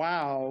about,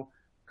 wow,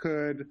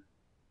 could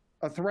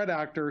a threat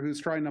actor who's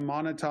trying to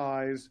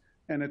monetize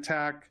and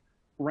attack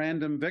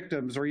random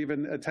victims, or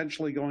even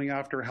potentially going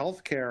after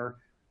healthcare,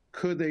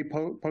 could they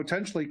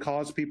potentially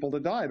cause people to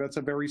die? That's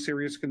a very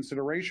serious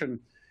consideration.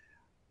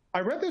 I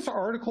read this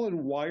article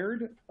in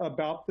Wired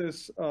about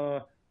this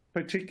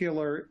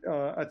particular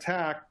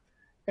attack,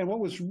 and what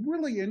was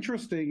really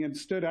interesting and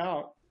stood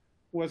out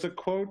was a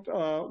quote,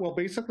 well,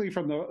 basically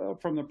from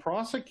the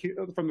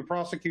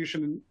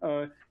prosecution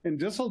in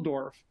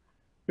Düsseldorf,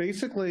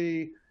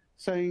 basically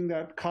saying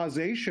that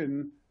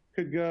causation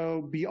could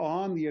go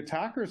beyond the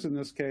attackers in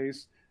this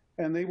case,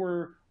 and they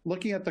were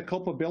looking at the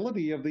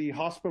culpability of the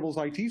hospital's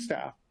IT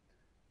staff,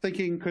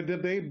 thinking, could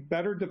they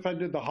better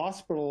defended the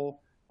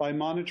hospital by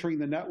monitoring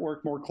the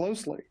network more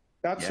closely?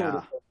 That sort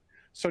of thing.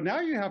 So now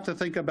you have to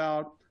think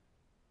about,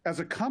 as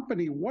a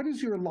company, what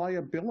is your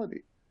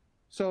liability?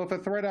 So if a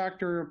threat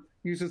actor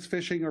uses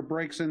phishing or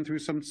breaks in through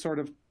some sort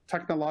of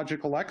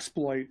technological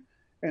exploit,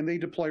 and they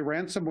deploy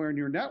ransomware in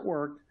your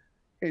network,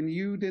 and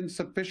you didn't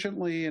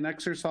sufficiently and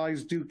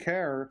exercise due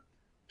care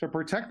to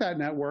protect that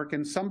network,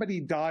 and somebody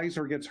dies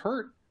or gets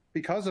hurt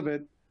because of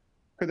it,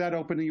 could that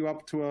open you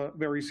up to a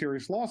very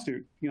serious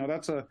lawsuit?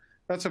 That's a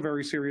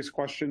very serious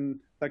question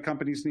that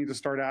companies need to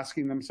start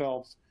asking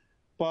themselves.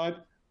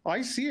 But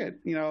I see it,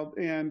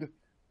 and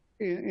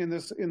in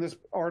this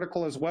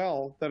article as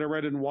well that I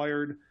read in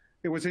Wired,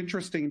 it was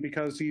interesting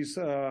because these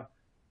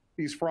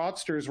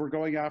fraudsters were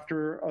going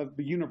after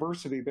the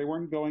university. They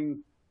weren't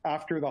going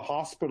after the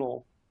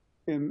hospital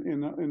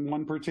in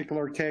one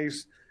particular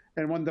case.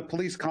 And when the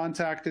police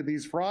contacted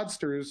these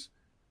fraudsters,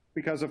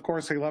 because of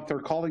course they left their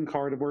calling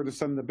card of where to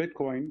send the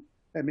Bitcoin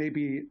and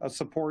maybe a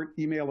support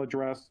email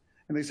address,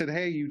 and they said,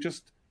 hey, you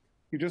just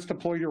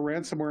deployed your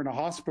ransomware in a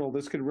hospital.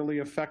 This could really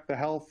affect the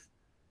health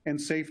and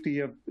safety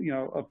of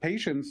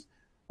patients.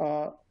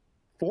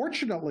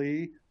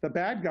 Fortunately, the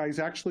bad guys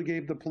actually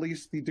gave the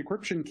police the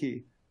decryption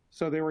key,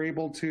 so they were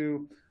able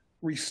to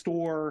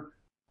restore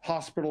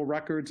hospital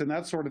records and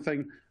that sort of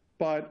thing.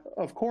 But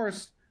of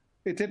course,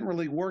 it didn't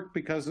really work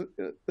because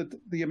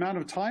the amount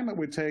of time it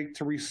would take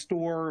to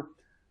restore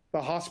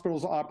the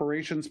hospital's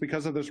operations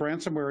because of this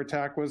ransomware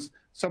attack was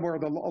somewhere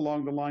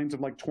along the lines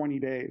of like 20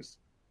 days.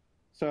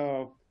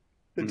 So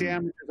the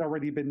damage has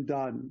already been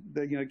done.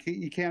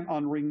 You can't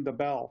unring the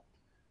bell.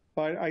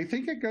 But I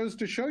think it goes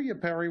to show you,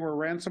 Perry, where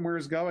ransomware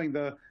is going.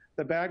 The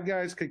bad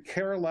guys could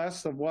care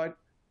less of what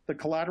the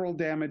collateral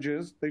damage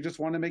is. They just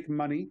want to make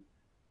money.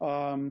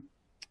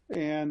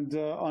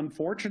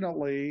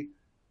 Unfortunately,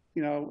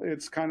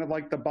 it's kind of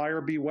like the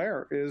buyer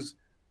beware is,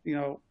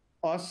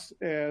 us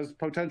as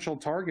potential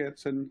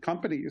targets and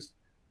companies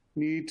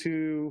need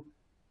to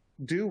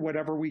do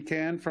whatever we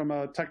can from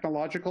a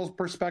technological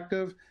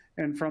perspective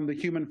and from the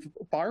human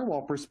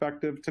firewall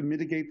perspective to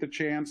mitigate the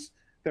chance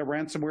that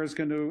ransomware is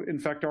going to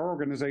infect our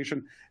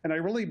organization. And I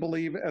really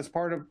believe as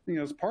part of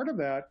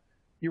that,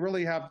 you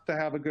really have to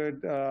have a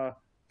good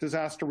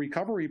disaster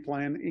recovery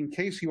plan in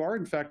case you are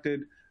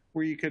infected,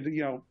 where you could,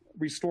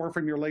 restore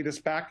from your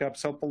latest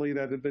backups, hopefully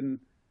that have been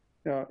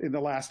in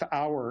the last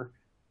hour,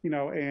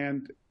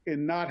 and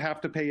not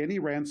have to pay any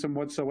ransom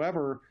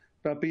whatsoever,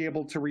 but be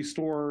able to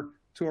restore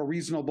to a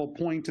reasonable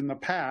point in the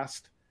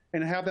past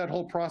and have that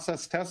whole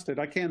process tested.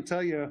 I can't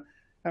tell you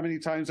how many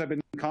times I've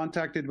been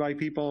contacted by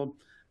people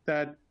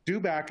that do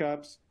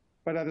backups,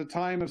 but at a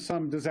time of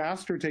some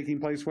disaster taking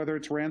place, whether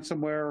it's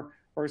ransomware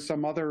or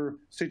some other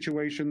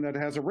situation that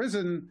has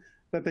arisen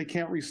that they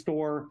can't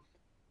restore,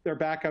 their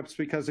backups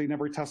because they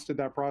never tested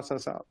that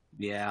process out.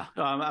 Yeah,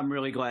 I'm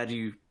really glad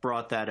you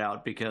brought that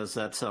out, because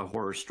that's a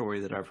horror story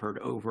that I've heard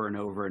over and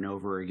over and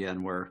over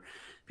again, where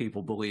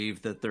people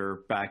believe that their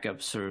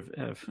backups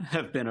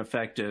have been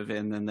effective,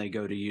 and then they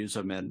go to use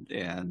them,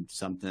 and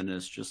something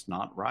is just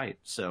not right.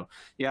 So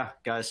yeah,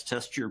 guys,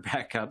 test your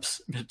backups,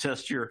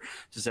 test your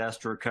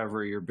disaster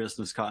recovery, your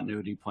business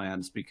continuity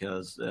plans,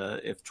 because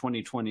if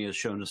 2020 has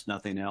shown us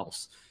nothing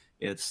else,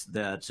 it's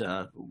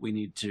that we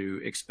need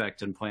to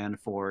expect and plan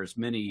for as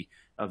many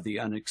of the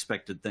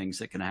unexpected things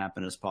that can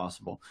happen as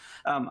possible.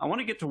 I want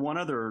to get to one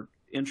other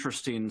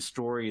interesting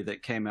story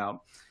that came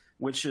out,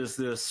 which is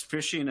this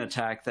phishing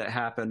attack that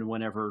happened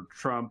whenever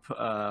Trump,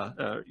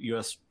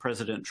 U.S.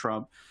 President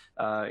Trump,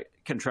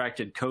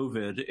 contracted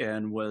COVID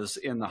and was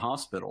in the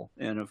hospital.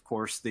 And of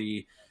course,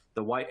 the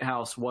White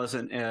House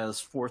wasn't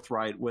as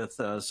forthright with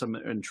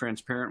and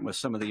transparent with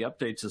some of the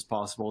updates as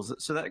possible.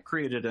 So that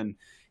created an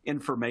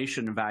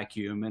information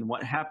vacuum. And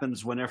what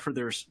happens whenever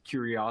there's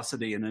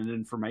curiosity in an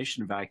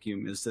information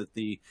vacuum is that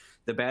the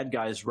bad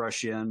guys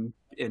rush in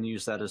and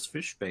use that as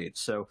fish bait.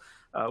 So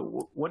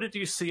what did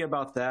you see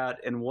about that,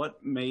 and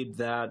what made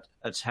that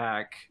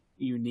attack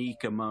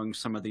unique among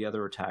some of the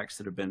other attacks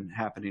that have been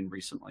happening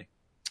recently?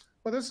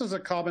 Well, this is a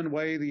common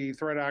way the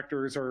threat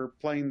actors are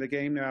playing the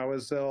game now,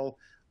 is they'll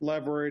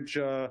leverage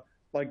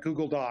like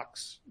Google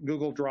Docs,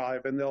 Google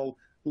Drive, and they'll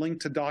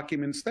link to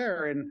documents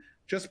there. And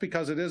just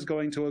because it is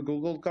going to a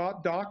Google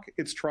Doc,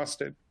 it's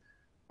trusted.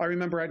 I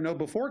remember at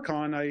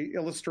KnowBeforeCon, I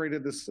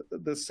illustrated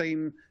the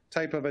same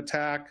type of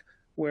attack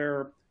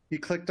where you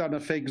clicked on a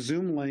fake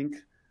Zoom link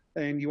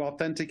and you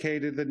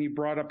authenticated, then you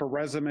brought up a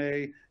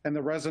resume, and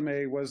the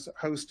resume was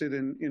hosted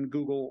in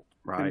Google,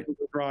 right, in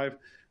Google Drive.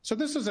 So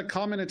this is a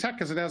common attack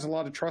because it has a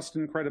lot of trust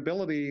and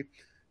credibility,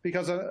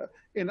 because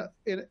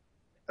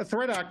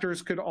threat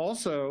actors could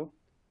also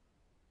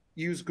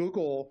use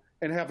Google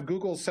and have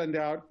Google send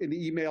out an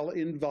email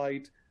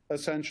invite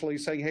essentially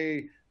saying,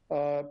 hey,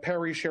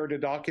 Perry shared a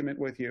document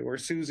with you, or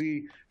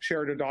Susie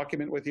shared a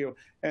document with you.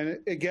 And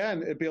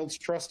again, it builds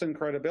trust and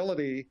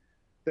credibility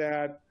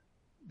that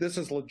this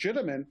is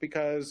legitimate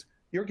because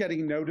you're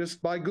getting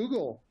noticed by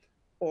Google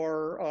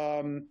or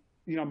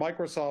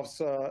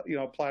Microsoft's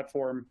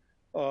platform,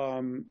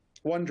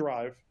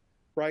 OneDrive,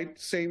 right?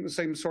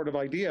 Same sort of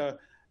idea.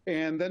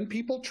 And then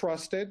people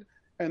trust it,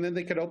 and then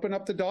they could open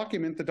up the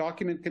document. The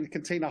document can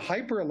contain a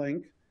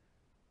hyperlink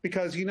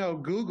because,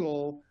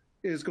 Google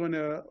is going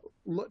to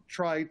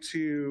try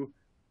to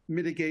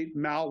mitigate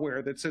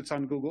malware that sits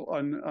on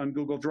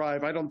Google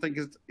Drive. I don't think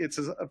it's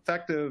as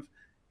effective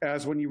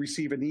as when you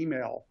receive an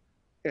email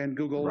and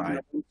Google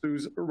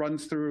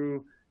runs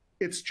through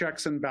its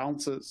checks and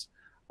balances.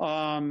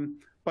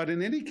 But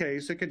in any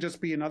case, it could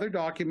just be another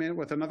document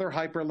with another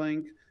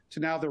hyperlink to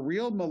now the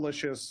real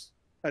malicious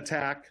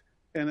attack,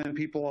 and then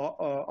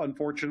people,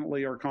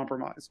 unfortunately, are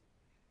compromised.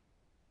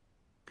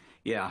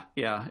 Yeah.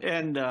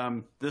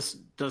 And this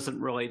doesn't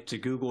relate to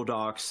Google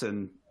Docs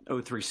and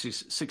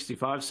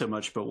O365 so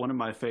much, but one of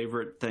my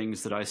favorite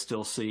things that I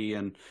still see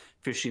in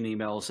phishing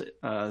emails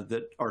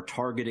that are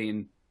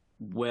targeting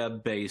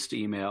web-based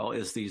email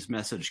is these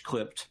message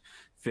clipped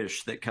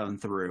fish that come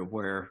through,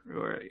 where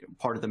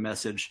part of the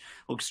message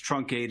looks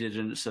truncated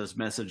and it says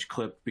message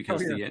clipped because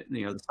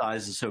the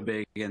size is so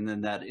big, and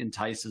then that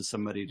entices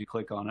somebody to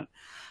click on it.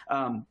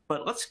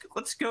 But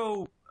let's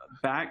go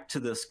back to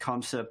this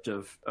concept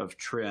of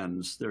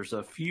trends. There's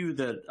a few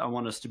that I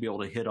want us to be able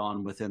to hit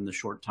on within the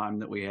short time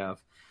that we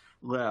have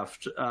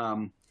left.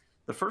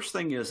 The first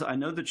thing is, I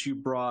know that you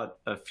brought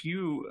a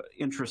few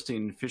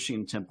interesting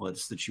phishing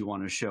templates that you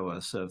want to show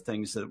us of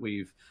things that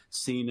we've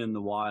seen in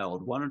the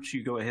wild. Why don't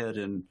you go ahead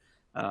and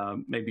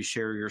maybe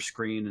share your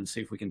screen and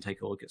see if we can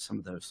take a look at some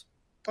of those?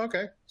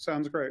 Okay,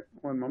 sounds great.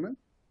 One moment.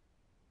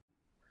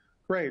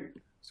 Great.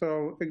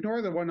 So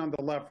ignore the one on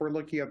the left. We're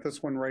looking at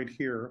this one right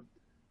here.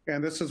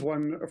 And this is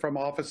one from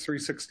Office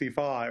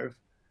 365.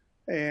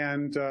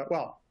 And,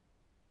 well,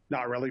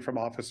 not really from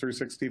Office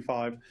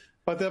 365.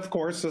 But of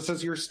course, this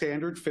is your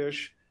standard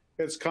phish.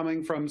 It's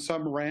coming from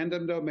some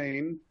random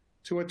domain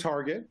to a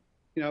target,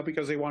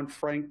 because they want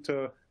Frank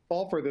to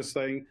fall for this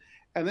thing.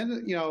 And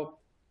then,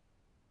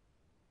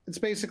 it's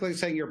basically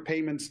saying your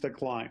payment's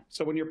declined.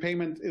 So when your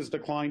payment is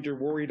declined, you're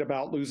worried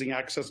about losing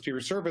access to your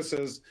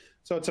services.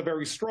 So it's a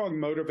very strong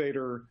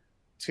motivator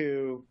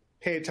to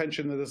pay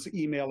attention to this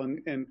email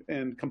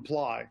and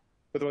comply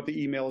with what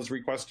the email is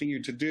requesting you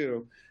to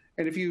do.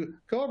 And if you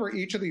go over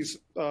each of these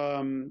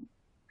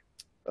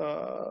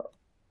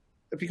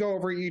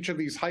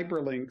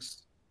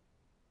hyperlinks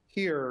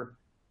here,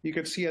 you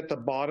can see at the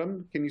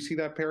bottom. Can you see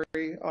that,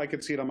 Perry? I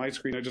can see it on my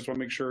screen. I just want to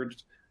make sure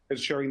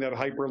it's showing that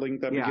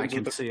hyperlink that begins with. Yeah, I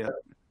can see it.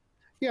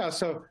 Yeah,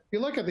 so you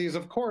look at these,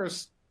 of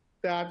course,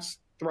 that's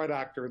threat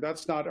actor.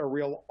 That's not a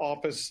real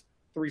Office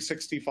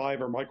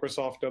 365 or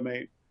Microsoft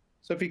domain.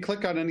 So if you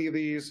click on any of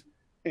these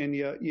and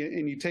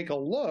you take a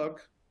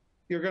look,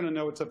 you're going to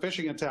know it's a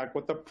phishing attack.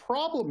 What the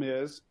problem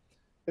is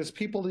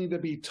people need to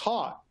be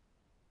taught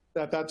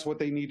that that's what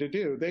they need to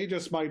do. They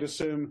just might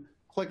assume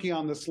clicking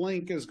on this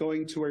link is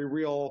going to a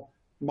real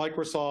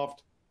Microsoft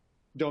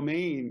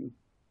domain,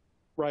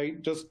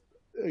 right? Just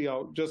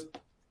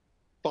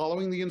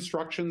following the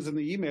instructions in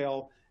the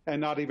email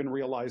and not even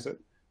realize it.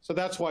 So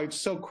that's why it's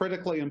so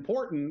critically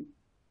important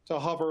to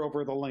hover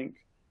over the link.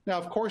 Now,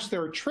 of course,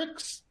 there are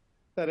tricks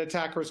that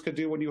attackers could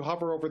do when you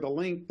hover over the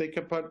link. They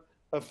could put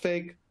a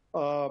fake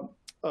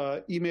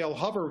email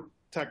hover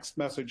text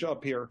message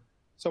up here.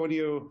 So when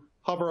you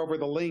hover over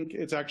the link,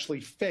 it's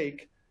actually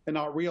fake and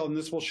not real, and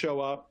this will show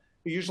up.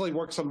 It usually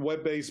works on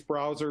web-based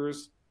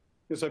browsers.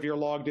 So if you're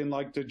logged in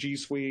like to G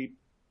Suite,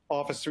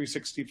 Office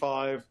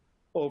 365,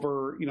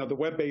 over the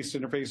web-based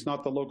interface,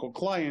 not the local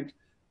client,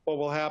 what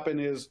will happen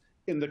is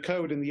in the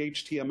code, in the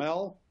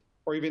HTML,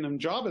 or even in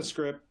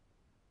JavaScript,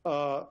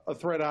 a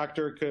threat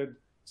actor could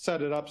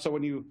set it up so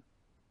when you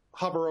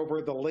hover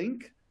over the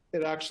link,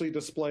 it actually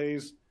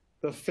displays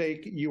the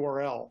fake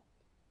URL.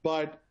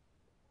 But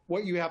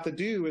what you have to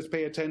do is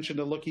pay attention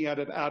to looking at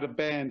it out of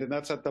band, and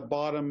that's at the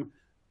bottom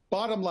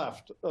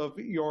left of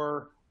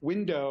your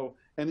window,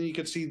 and then you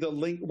can see the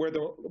link where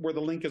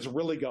the link is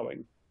really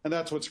going, and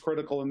that's what's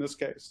critical in this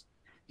case.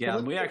 Yeah,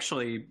 and we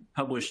actually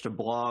published a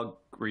blog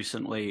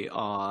recently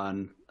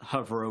on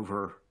hover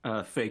over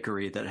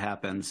fakery that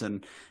happens,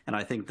 and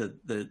I think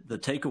that the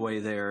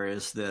takeaway there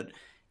is that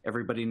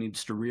everybody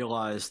needs to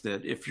realize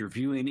that if you're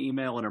viewing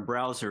email in a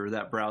browser,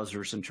 that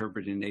browser is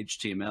interpreting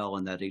HTML,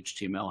 and that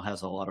HTML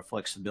has a lot of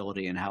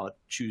flexibility in how it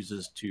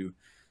chooses to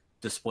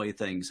display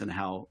things and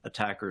how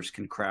attackers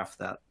can craft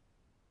that.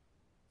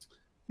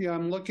 Yeah,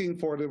 I'm looking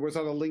for it. It was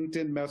on a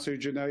LinkedIn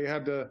message, and now you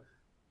had the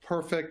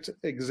perfect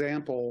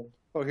example.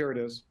 Oh, here it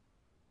is.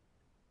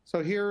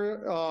 So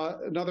here,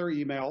 another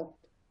email,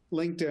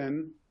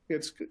 LinkedIn.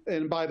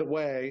 And by the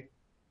way,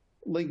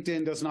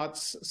 LinkedIn does not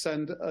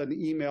send an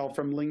email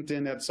from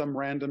LinkedIn at some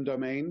random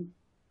domain.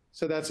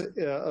 So that's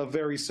a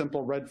very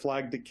simple red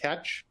flag to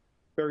catch,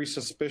 very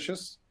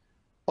suspicious.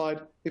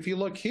 But if you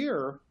look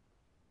here,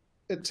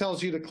 it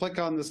tells you to click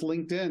on this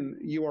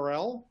LinkedIn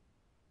URL.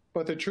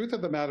 But the truth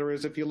of the matter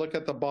is, if you look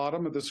at the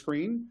bottom of the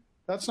screen,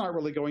 that's not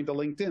really going to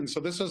LinkedIn. So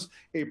this is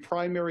a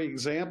primary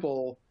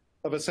example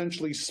of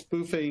essentially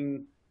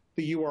spoofing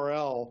the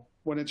URL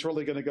when it's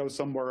really going to go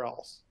somewhere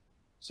else.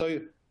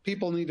 So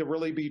people need to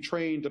really be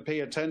trained to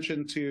pay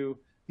attention to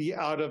the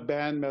out of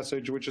band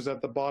message, which is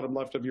at the bottom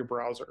left of your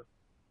browser.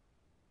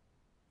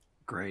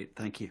 Great,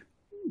 thank you.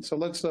 So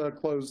let's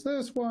close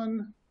this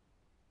one.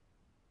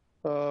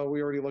 We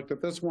already looked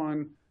at this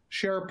one.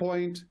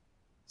 SharePoint,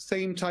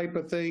 same type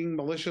of thing,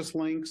 malicious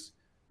links.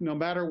 No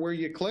matter where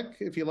you click,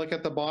 if you look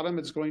at the bottom,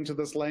 it's going to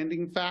this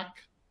landing fac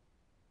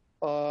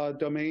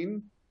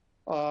domain.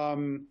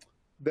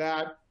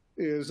 That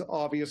is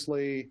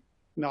obviously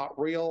not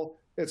real.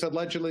 It's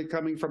allegedly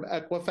coming from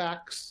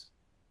Equifax.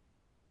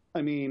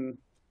 I mean,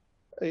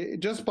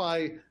 just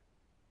by,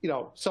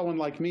 someone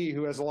like me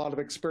who has a lot of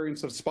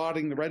experience of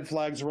spotting the red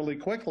flags really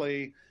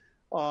quickly,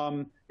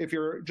 if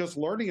you're just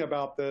learning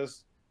about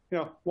this,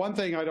 one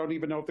thing, I don't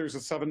even know if there's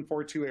a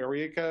 742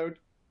 area code.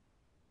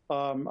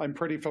 I'm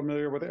pretty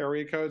familiar with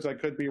area codes. I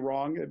could be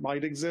wrong. It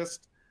might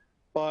exist.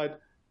 But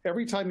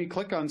every time you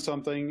click on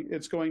something,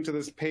 it's going to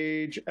this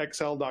page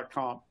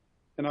xl.com.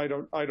 And I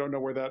don't know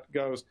where that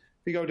goes.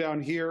 If you go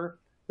down here,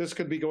 this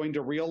could be going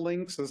to real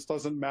links. This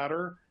doesn't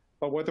matter.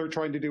 But what they're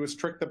trying to do is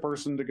trick the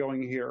person to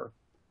going here.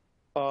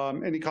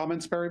 Any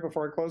comments, Barry,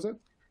 before I close it?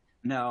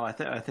 No, I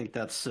think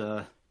it's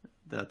a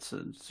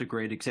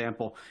great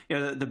example.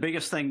 The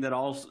biggest thing that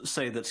I'll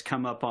say that's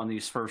come up on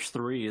these first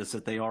three is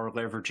that they are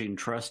leveraging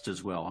trust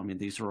as well. I mean,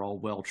 these are all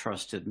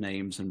well-trusted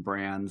names and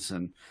brands,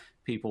 and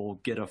people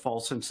get a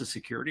false sense of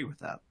security with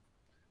that.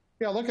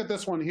 Yeah, look at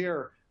this one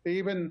here.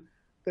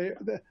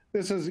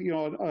 This is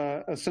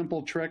a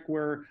simple trick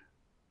where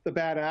the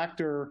bad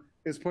actor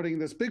is putting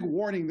this big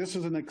warning. This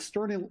is an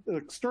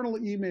external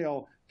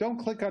email. Don't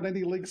click on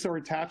any links or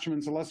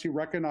attachments unless you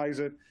recognize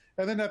it.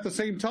 And then at the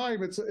same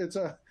time, it's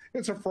a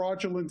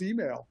fraudulent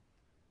email.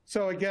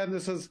 So again,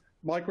 this is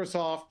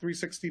Microsoft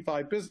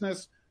 365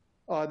 Business.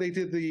 They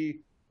did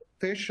the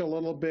phish a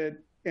little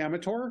bit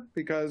amateur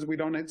because we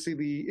don't see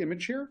the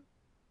image here.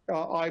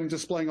 I'm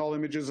displaying all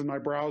images in my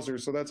browser,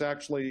 so that's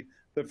actually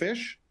the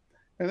phish.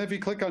 And if you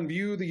click on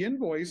View the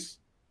Invoice,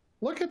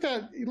 look at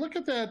that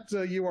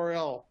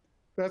URL.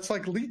 That's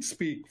like leet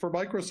speak for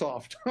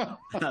Microsoft.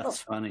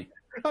 That's funny.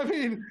 I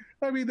mean,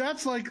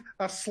 that's like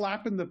a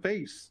slap in the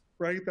face,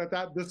 right?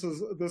 This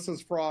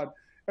is fraud.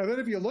 And then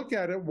if you look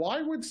at it,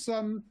 why would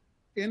some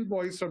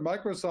invoice from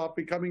Microsoft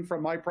be coming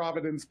from My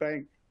Providence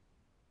Bank?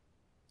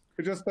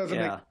 It just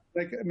doesn't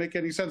make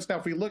any sense. Now,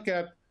 if we look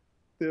at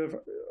the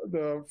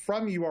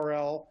from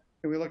URL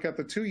and we look at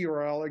the to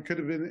URL, it could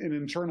have been an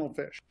internal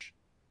phish.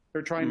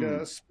 They're trying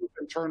to spoof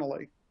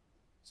internally.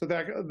 So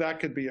that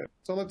could be it.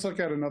 So let's look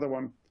at another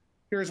one.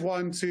 Here's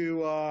one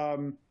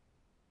to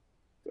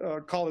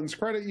Collins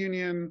Credit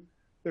Union.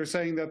 They're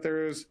saying that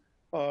there's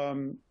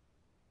been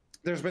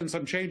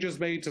some changes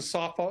made to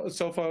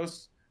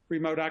Sophos,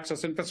 remote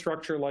access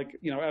infrastructure, like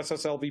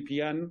SSL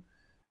VPN,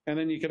 and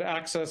then you could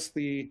access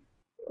the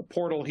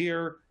portal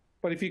here.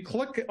 But if you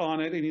click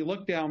on it and you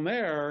look down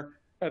there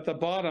at the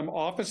bottom,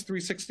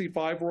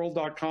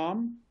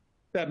 office365world.com,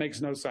 that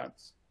makes no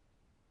sense.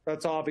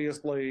 That's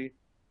obviously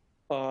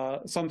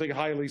something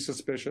highly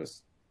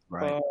suspicious.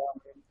 Right.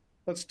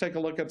 Let's take a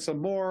look at some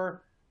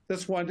more.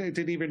 This one, it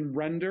didn't even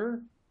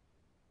render.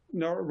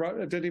 No,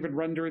 it didn't even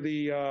render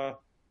the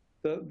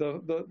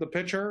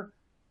picture.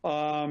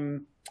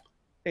 And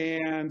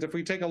if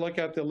we take a look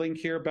at the link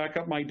here, back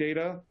up my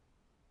data,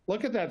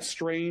 look at that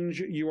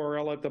strange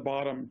URL at the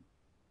bottom.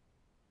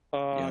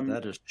 Yeah,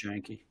 that is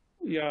janky.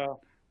 Yeah,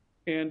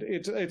 and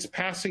it's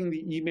passing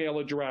the email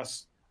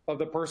address of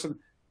the person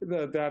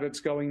that it's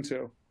going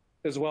to,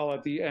 as well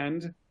at the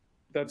end,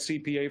 that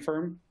CPA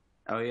firm.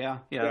 Oh yeah.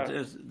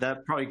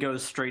 That probably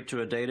goes straight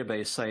to a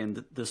database saying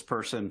that this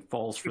person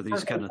falls for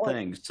these kind of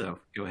things. So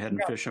go ahead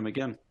and fish them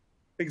again.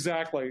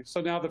 Exactly.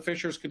 So now the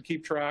fishers could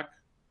keep track.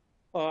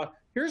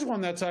 Here's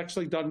one that's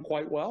actually done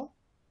quite well.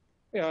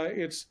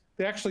 They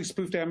actually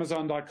spoofed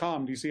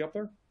Amazon.com. Do you see up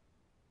there?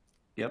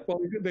 Yep.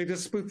 Well, they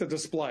just spoofed the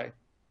display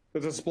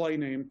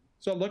name.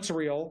 So it looks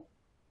real,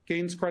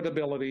 gains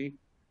credibility.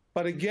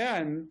 But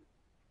again,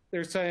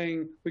 they're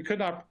saying we could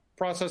not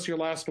process your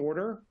last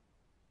order.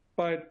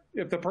 But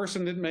if the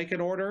person didn't make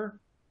an order,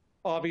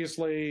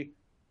 obviously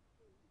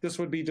this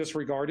would be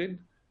disregarded.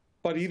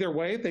 But either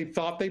way, they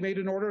thought they made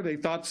an order. They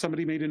thought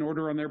somebody made an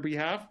order on their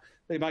behalf.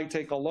 They might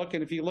take a look.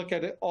 And if you look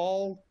at it,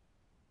 all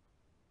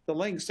the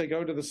links, they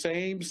go to the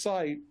same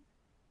site,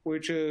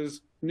 which is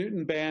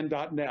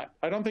newtonband.net.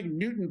 I don't think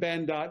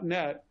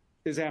newtonband.net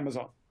is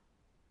Amazon.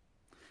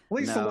 At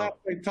least the last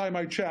time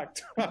I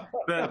checked.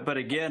 but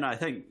again, I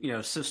think,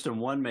 system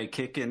one may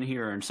kick in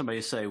here and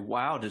somebody say,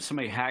 wow, did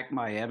somebody hack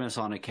my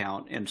Amazon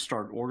account and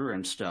start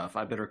ordering stuff?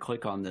 I better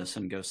click on this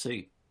and go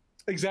see.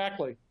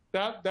 Exactly.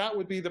 That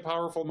would be the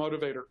powerful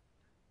motivator.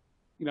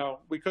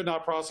 We could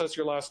not process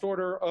your last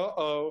order.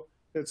 Uh-oh,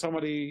 did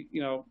somebody,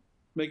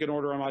 make an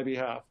order on my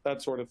behalf?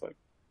 That sort of thing.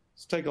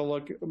 Let's take a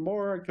look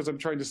more, because I'm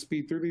trying to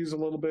speed through these a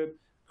little bit.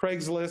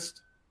 Craigslist.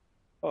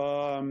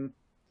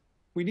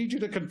 We need you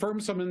to confirm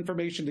some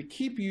information to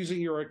keep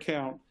using your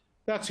account.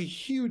 That's a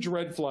huge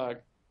red flag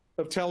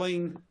of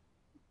telling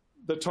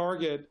the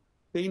target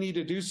they need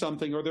to do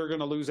something or they're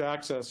going to lose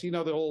access.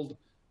 The old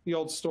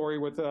story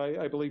with,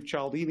 I believe,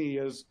 Cialdini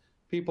is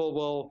people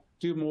will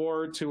do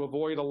more to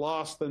avoid a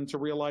loss than to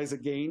realize a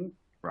gain.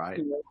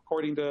 Right.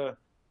 According to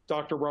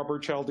Dr.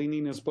 Robert Cialdini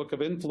in his book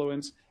of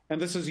Influence.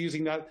 And this is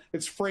using that,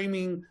 it's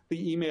framing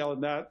the email in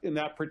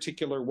that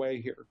particular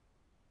way here.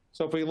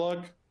 So if we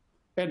look,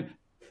 and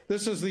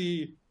this is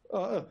the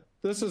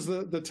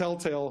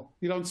telltale.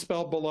 You don't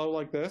spell below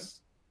like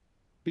this,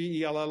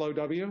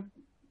 BELLOW,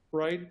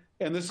 right?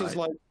 And this is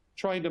like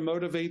trying to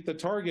motivate the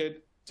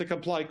target to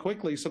comply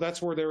quickly. So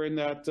that's where they're in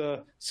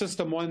that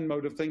system one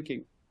mode of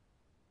thinking.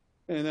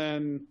 And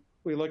then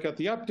we look at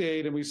the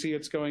update and we see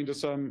it's going to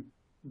some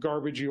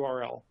garbage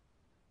URL.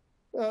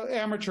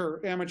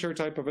 Amateur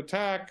type of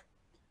attack.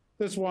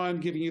 This one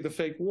giving you the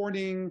fake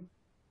warning.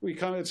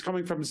 It's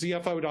coming from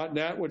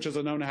zfo.net, which is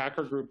a known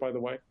hacker group, by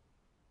the way.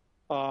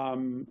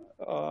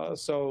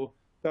 So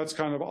that's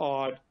kind of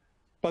odd.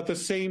 But the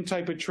same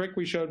type of trick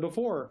we showed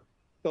before.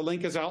 The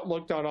link is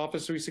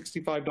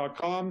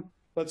outlook.office365.com.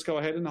 Let's go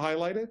ahead and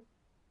highlight it.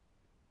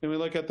 And we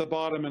look at the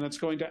bottom, and it's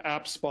going to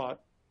AppSpot,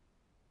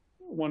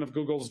 one of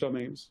Google's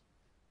domains,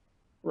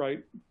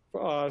 right?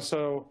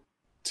 So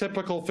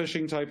typical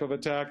phishing type of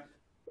attack.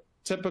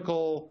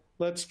 Typical,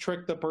 let's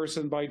trick the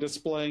person by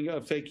displaying a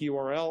fake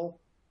URL.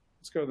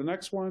 Let's go to the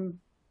next one.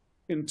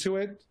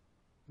 Intuit.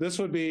 This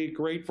would be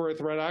great for a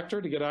threat actor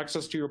to get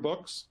access to your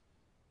books.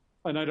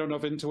 And I don't know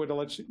if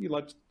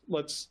Intuit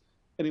lets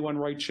anyone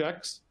write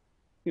checks.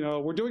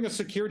 We're doing a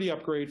security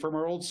upgrade from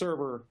our old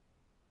server.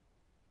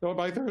 You know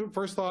what my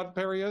first thought,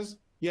 Perry, is?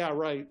 Yeah,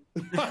 right.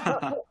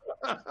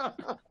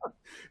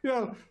 You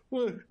got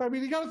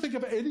to think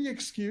of any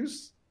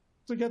excuse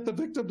to get the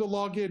victim to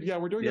log in. Yeah,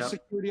 we're doing a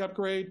security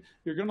upgrade.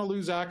 You're going to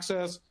lose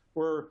access.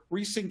 We're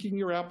resyncing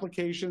your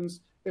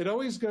applications. It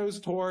always goes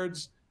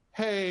towards,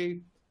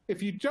 hey,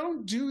 if you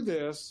don't do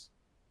this,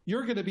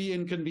 you're going to be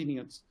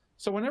inconvenienced.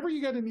 So whenever you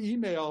get an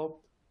email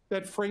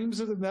that frames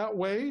it in that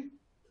way,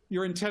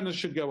 your antennas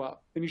should go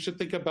up. And you should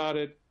think about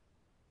it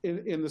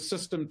in the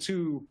system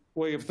two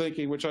way of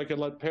thinking, which I could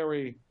let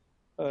Perry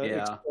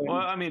explain.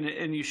 Well,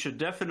 and you should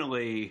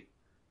definitely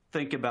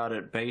think about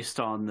it based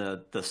on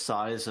the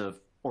size of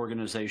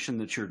organization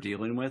that you're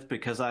dealing with,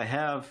 because I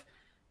have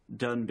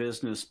done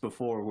business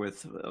before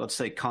with, let's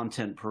say,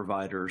 content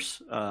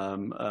providers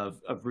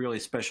of really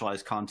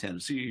specialized content.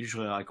 It's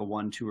usually like a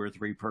 1, 2, or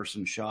 3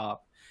 person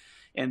shop.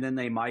 And then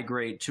they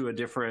migrate to a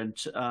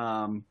different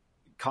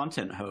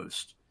content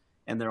host.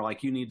 And they're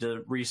like, you need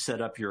to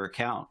reset up your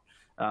account.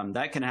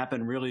 That can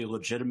happen really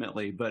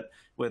legitimately. But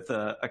with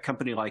a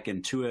company like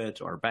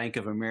Intuit or Bank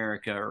of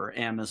America or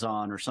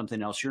Amazon or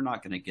something else, you're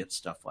not going to get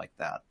stuff like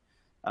that.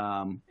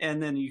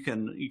 And then you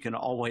can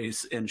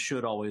always and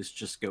should always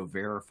just go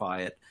verify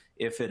it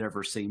if it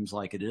ever seems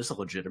like it is a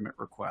legitimate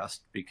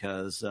request,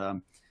 because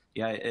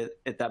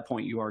at that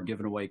point you are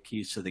giving away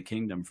keys to the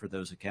kingdom for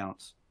those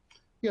accounts.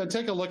 Yeah,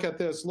 take a look at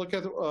this. Look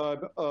at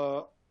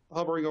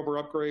hovering over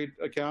upgrade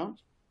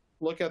account.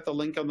 Look at the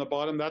link on the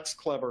bottom. That's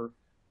clever.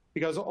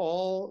 because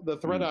all the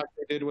threat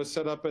actor did was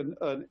set up an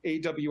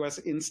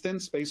AWS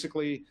instance.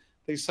 Basically,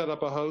 they set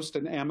up a host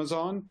in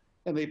Amazon,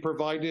 and they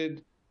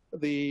provided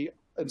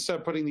instead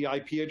of putting the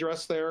IP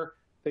address there,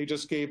 they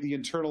just gave the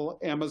internal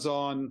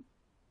Amazon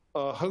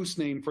host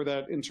name for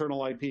that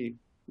internal IP.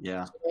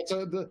 Yeah.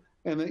 So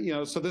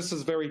so this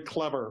is very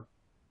clever,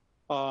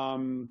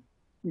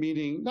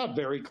 meaning not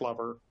very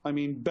clever. I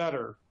mean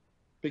better,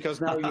 because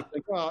now you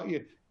think, well,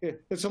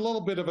 it's a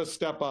little bit of a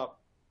step up.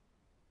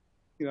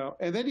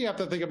 And then you have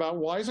to think about,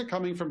 why is it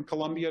coming from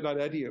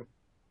Columbia.edu?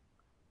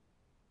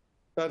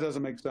 That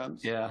doesn't make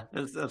sense. Yeah,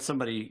 that's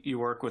somebody you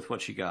work with.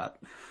 What you got?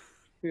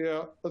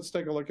 Yeah, let's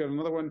take a look at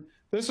another one.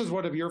 This is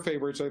one of your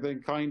favorites, I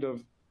think, kind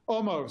of,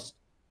 almost.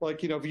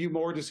 Like, view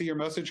more to see your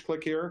message,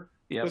 click here.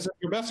 Yeah.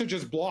 Your message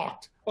is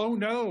blocked. Oh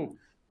no,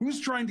 who's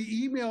trying to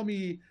email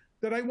me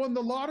that I won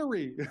the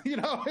lottery?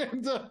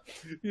 And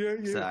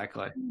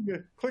Exactly.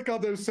 You click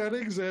on those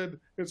settings, and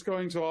it's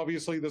going to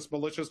obviously this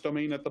malicious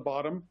domain at the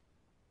bottom,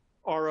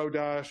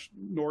 ro-norse.com.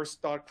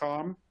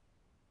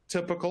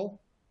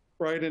 Typical,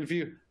 right? And if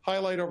you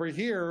highlight over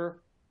here,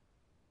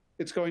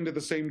 it's going to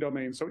the same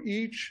domain. So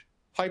each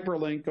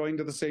hyperlink going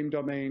to the same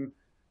domain.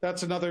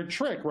 That's another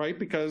trick, right?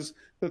 Because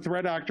the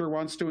threat actor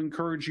wants to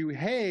encourage you,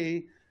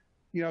 hey,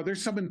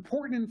 there's some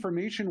important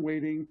information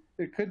waiting.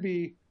 It could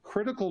be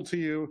critical to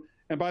you.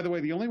 And by the way,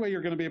 the only way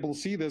you're going to be able to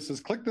see this is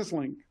click this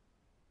link,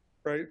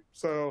 right?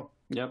 So,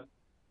 yep.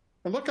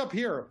 And look up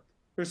here.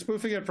 They're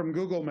spoofing it from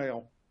Google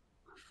Mail,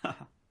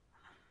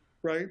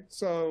 right?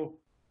 So,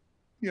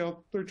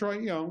 they're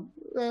trying,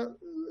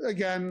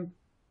 again,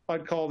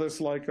 I'd call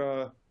this like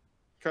a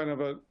kind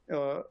of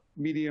a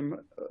medium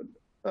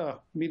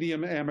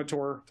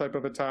amateur type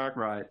of attack.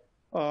 Right.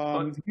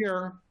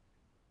 Here,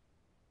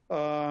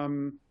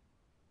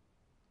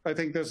 I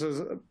think this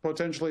is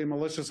potentially a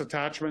malicious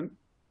attachment.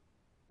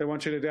 They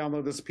want you to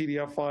download this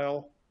PDF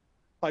file.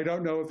 I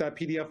don't know if that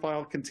PDF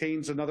file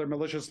contains another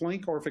malicious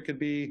link, or if it could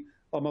be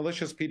a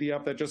malicious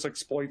PDF that just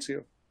exploits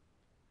you.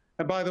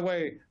 And by the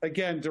way,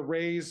 again, to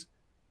raise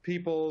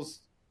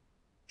people's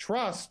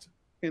trust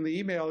in the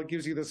email, it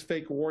gives you this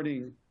fake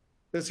warning.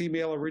 This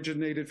email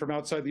originated from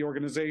outside the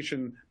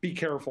organization. Be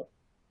careful.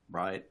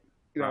 Right.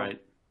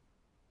 Right.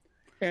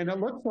 And it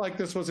looks like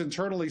this was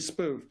internally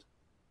spoofed.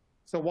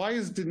 So why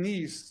is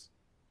Denise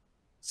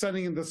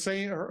sending the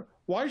same?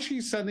 Why is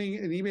she sending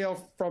an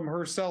email from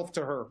herself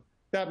to her?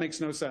 That makes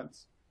no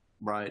sense.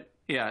 Right.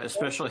 Yeah,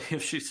 especially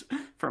if she's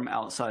from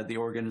outside the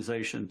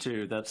organization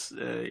too. That's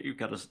you've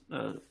got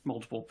a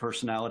multiple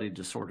personality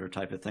disorder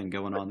type of thing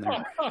going on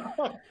there.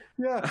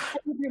 Yeah.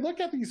 If you look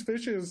at these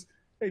fishes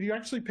and you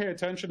actually pay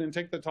attention and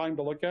take the time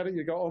to look at it,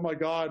 you go, oh my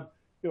God,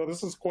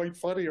 this is quite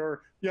funny,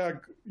 or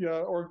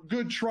or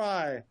good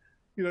try,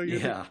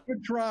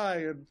 good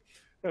try,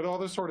 and all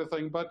this sort of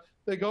thing. But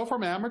they go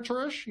from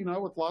amateurish,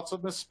 with lots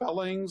of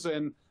misspellings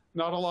and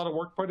not a lot of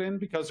work put in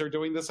because they're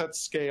doing this at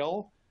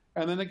scale.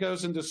 And then it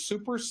goes into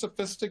super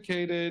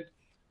sophisticated,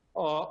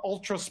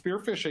 ultra spear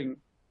phishing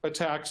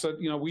attacks that,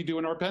 we do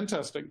in our pen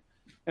testing.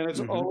 And it's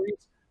always,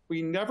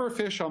 we never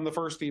phish on the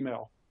first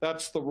email.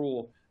 That's the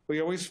rule.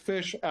 We always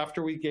phish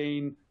after we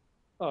gain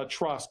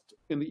trust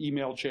in the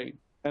email chain.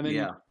 And then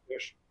you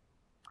phish.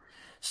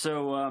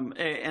 So,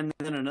 and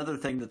then another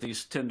thing that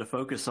these tend to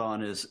focus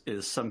on is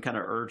some kind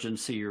of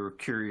urgency or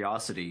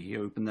curiosity.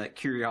 You open that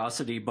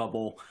curiosity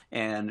bubble,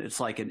 and it's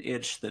like an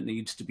itch that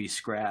needs to be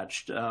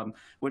scratched.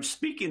 Which,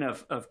 speaking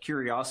of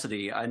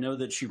curiosity, I know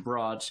that you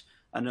brought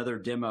another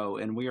demo,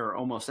 and we are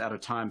almost out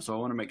of time, so I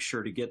want to make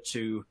sure to get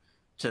to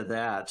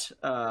that.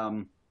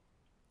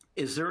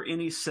 Is there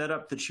any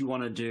setup that you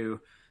want to do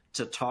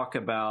to talk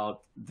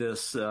about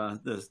this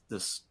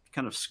this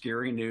kind of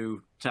scary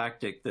new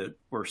tactic that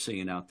we're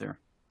seeing out there?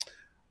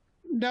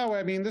 No,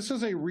 I mean, this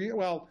is a real,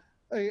 well,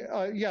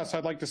 yes,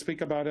 I'd like to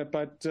speak about it,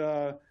 but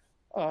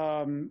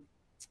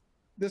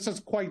this is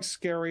quite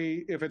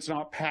scary if it's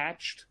not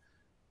patched.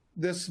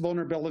 This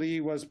vulnerability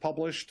was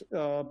published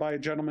by a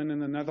gentleman in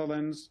the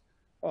Netherlands,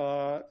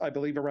 I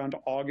believe around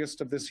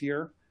August of this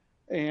year.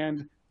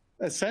 And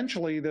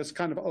essentially, this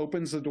kind of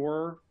opens the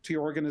door to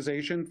your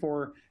organization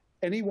for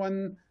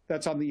anyone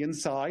that's on the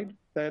inside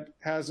that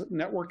has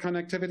network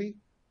connectivity.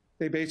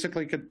 They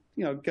basically could,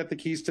 get the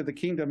keys to the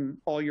kingdom,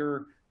 all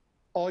your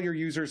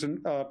users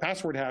and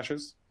password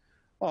hashes.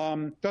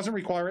 Doesn't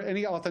require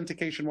any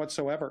authentication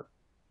whatsoever.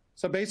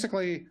 So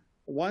basically,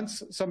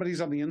 once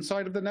somebody's on the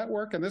inside of the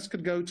network, and this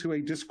could go to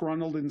a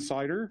disgruntled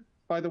insider,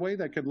 by the way,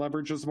 that could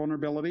leverage this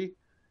vulnerability,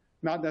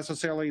 not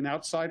necessarily an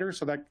outsider,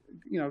 so that,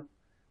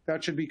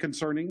 that should be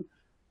concerning.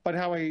 But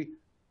how a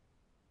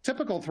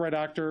typical threat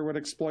actor would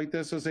exploit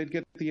this is they'd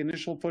get the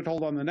initial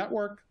foothold on the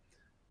network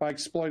by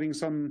exploiting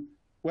some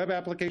web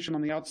application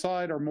on the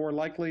outside, or more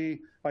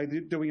likely by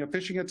doing a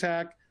phishing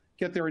attack,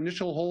 get their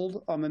initial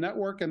hold on the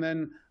network, and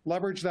then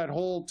leverage that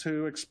hold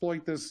to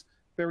exploit this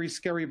very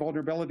scary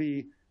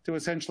vulnerability to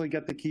essentially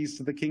get the keys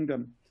to the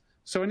kingdom.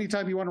 So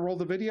anytime you want to roll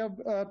the video,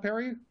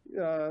 Perry,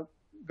 go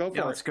for it.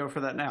 Yeah, let's go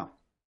for that now.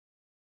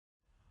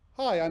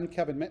 Hi, I'm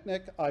Kevin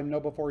Mitnick. I'm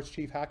KnowBe4's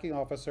Chief Hacking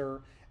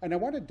Officer, and I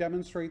want to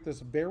demonstrate this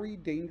very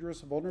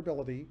dangerous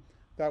vulnerability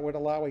that would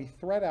allow a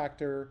threat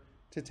actor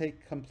to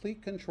take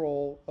complete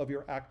control of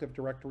your Active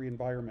Directory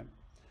environment.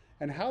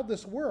 And how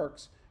this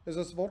works is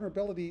this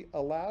vulnerability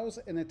allows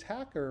an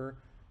attacker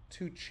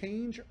to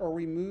change or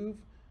remove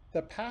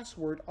the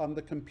password on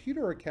the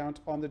computer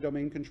account on the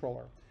domain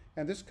controller.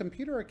 And this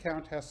computer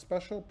account has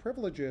special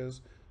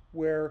privileges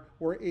where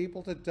we're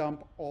able to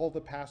dump all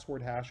the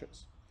password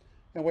hashes.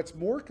 And what's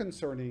more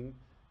concerning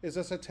is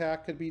this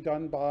attack could be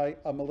done by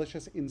a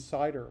malicious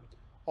insider.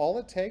 All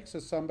it takes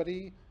is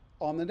somebody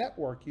on the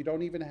network. You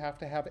don't even have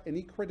to have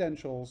any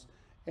credentials.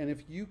 And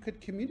if you could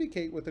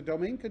communicate with the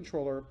domain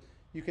controller,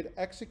 you could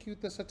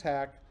execute this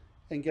attack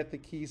and get the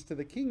keys to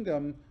the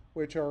kingdom,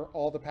 which are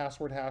all the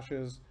password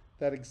hashes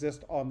that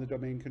exist on the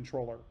domain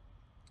controller.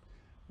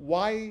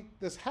 Why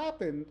this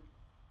happened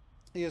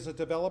is a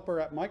developer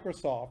at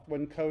Microsoft,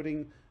 when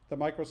coding the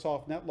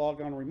Microsoft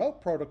NetLogon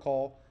remote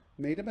protocol,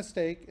 made a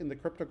mistake in the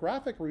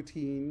cryptographic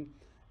routine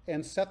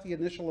and set the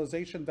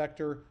initialization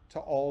vector to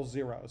all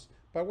zeros.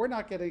 But we're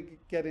not going to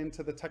get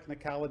into the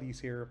technicalities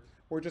here.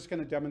 We're just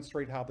going to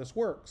demonstrate how this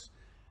works.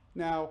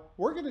 Now,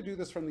 we're going to do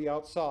this from the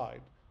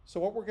outside. So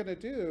what we're going to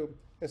do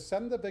is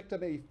send the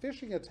victim a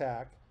phishing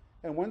attack,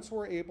 and once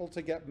we're able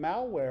to get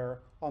malware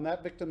on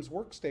that victim's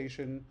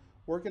workstation,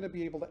 we're going to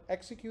be able to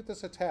execute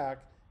this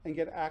attack and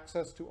get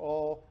access to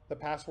all the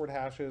password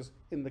hashes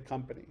in the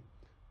company.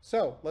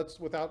 So let's,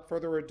 without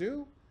further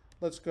ado,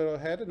 let's go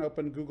ahead and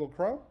open Google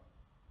Chrome,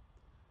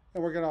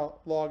 and we're going to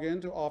log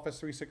into Office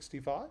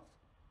 365.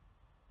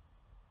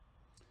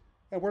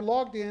 And we're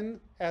logged in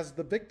as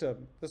the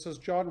victim. This is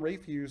John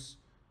Rafuse,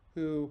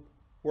 who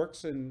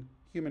works in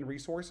human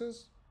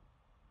resources.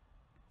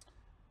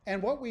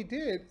 And what we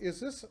did is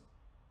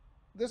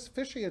this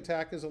phishing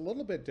attack is a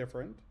little bit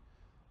different.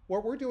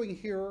 What we're doing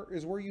here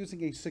is we're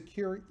using a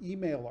secure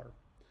emailer.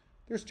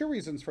 There's two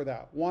reasons for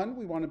that. One,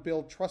 we want to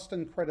build trust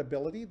and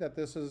credibility that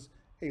this is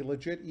a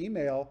legit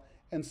email.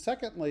 And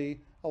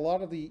secondly, a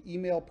lot of the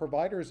email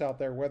providers out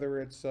there, whether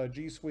it's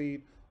G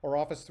Suite or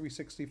Office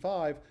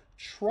 365,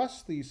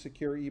 trust these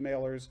secure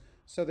emailers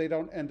so they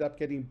don't end up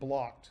getting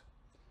blocked.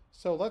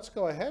 So let's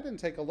go ahead and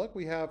take a look.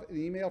 We have an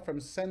email from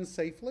Send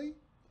Safely.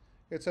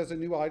 It says a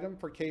new item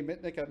for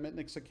Mitnick at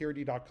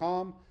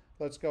mitnicksecurity.com.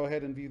 Let's go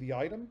ahead and view the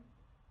item.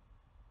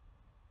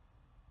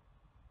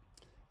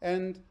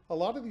 And a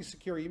lot of these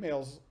secure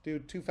emails do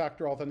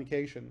two-factor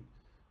authentication.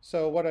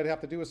 So what I'd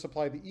have to do is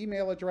supply the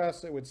email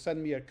address. It would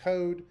send me a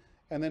code,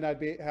 and then I'd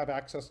have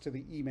access to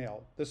the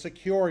email, the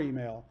secure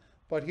email.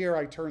 But here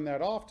I turn that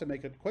off to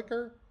make it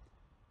quicker.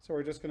 So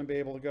we're just going to be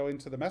able to go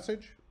into the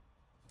message.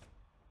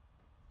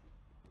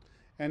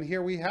 And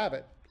here we have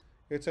it.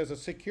 It says a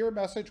secure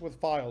message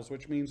with files,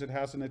 which means it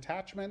has an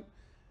attachment.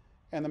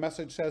 And the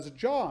message says,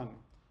 John,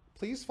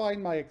 please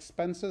find my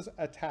expenses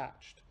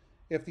attached.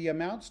 If the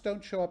amounts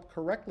don't show up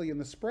correctly in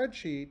the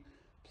spreadsheet,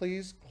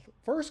 please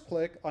first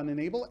click on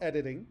Enable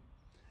Editing,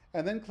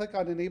 and then click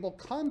on Enable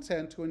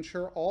Content to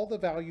ensure all the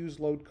values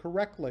load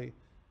correctly.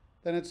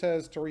 Then it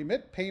says to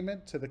remit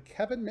payment to the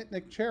Kevin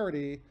Mitnick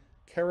charity,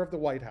 care of the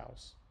White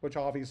House, which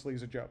obviously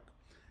is a joke.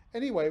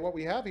 Anyway, what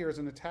we have here is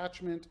an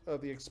attachment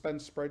of the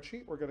expense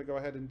spreadsheet. We're going to go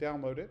ahead and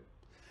download it.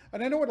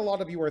 And I know what a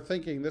lot of you are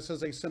thinking. This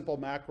is a simple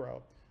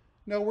macro.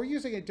 No, we're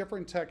using a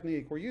different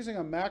technique. We're using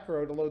a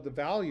macro to load the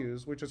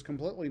values, which is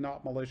completely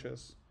not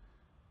malicious.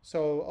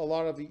 So a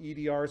lot of the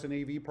EDRs and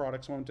AV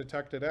products won't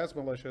detect it as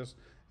malicious.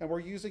 And we're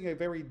using a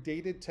very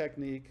dated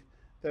technique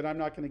that I'm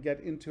not going to get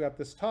into at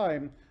this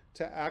time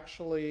to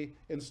actually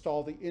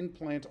install the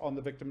implant on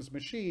the victim's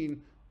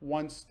machine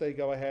once they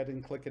go ahead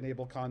and click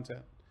Enable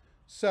Content.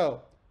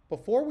 So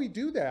before we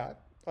do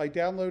that, I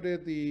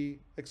downloaded the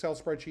Excel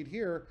spreadsheet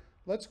here.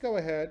 Let's go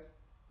ahead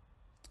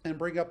and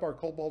bring up our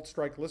Cobalt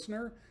Strike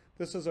Listener.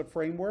 This is a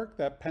framework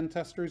that pen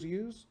testers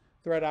use.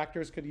 Threat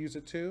actors could use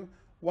it too.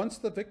 Once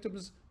the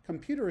victim's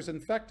computer is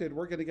infected,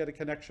 we're going to get a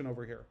connection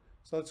over here.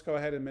 So let's go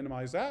ahead and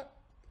minimize that.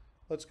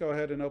 Let's go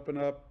ahead and open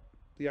up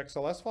the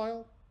XLS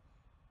file.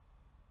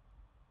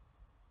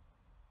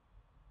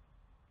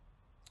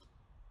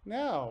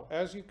 Now,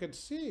 as you can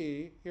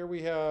see, here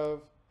we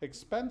have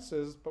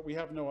expenses, but we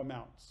have no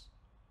amounts.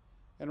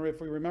 And if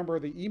we remember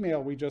the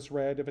email we just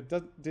read, if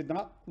it did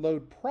not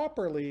load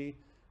properly,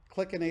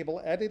 click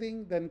Enable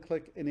Editing, then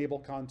click Enable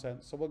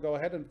Content. So we'll go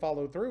ahead and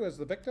follow through as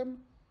the victim,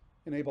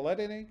 Enable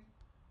Editing,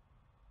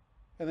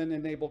 and then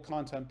Enable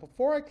Content.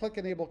 Before I click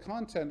Enable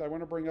Content, I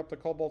want to bring up the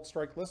Cobalt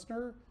Strike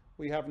Listener.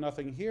 We have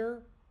nothing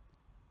here.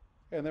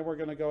 And then we're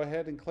going to go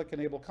ahead and click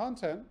Enable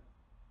Content.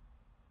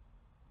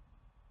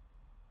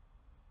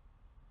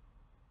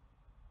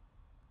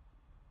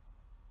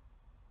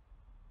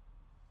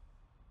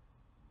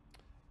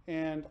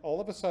 And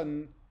all of a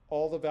sudden,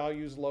 all the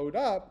values load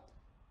up,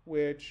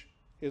 which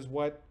is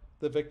what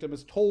the victim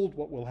is told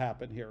what will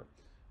happen here.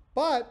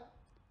 But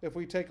if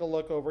we take a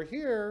look over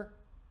here,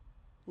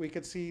 we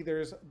could see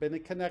there's been a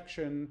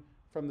connection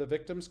from the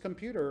victim's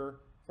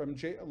computer from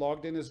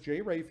logged in as J.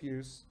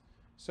 Rafuse.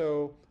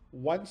 So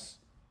once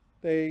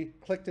they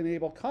clicked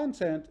enable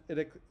content,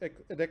 it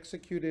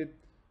executed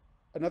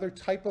another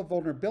type of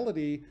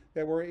vulnerability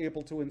that we're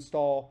able to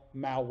install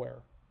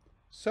malware.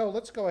 So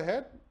let's go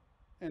ahead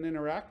and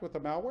interact with the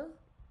malware.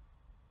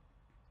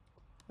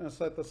 I'm going to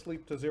set the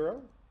sleep to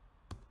 0.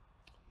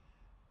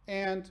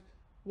 And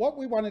what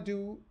we want to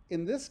do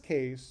in this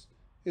case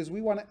is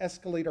we want to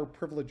escalate our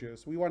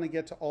privileges. We want to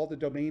get to all the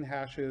domain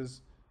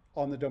hashes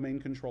on the domain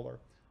controller.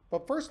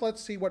 But first,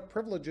 let's see what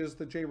privileges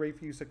the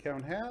jrafeuse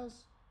account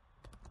has.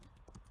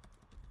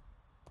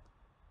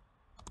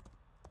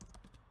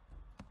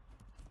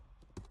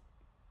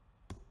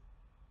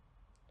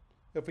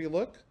 If we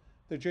look,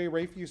 the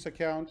jrafeuse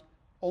account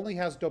only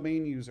has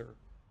domain user.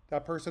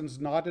 That person's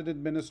not an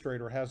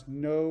administrator, has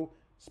no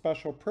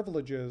special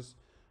privileges.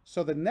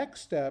 So the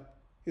next step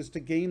is to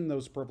gain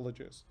those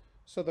privileges.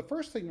 So the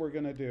first thing we're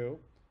going to do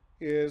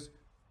is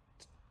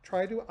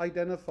try to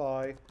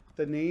identify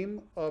the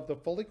name of the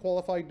fully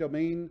qualified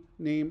domain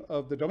name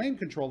of the domain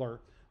controller,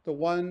 the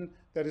one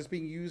that is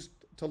being used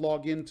to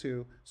log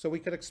into, so we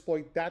could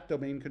exploit that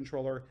domain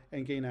controller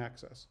and gain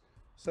access.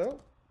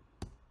 So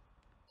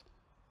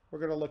we're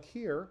going to look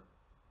here,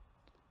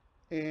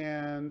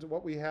 and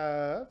what we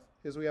have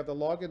is we have the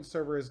login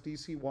server as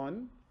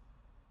DC1,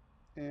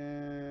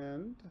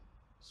 and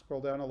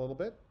scroll down a little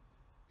bit,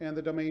 and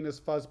the domain is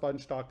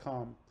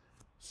fuzzbunch.com.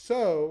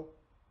 So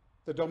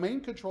the domain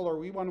controller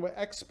we want to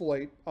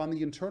exploit on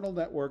the internal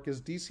network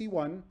is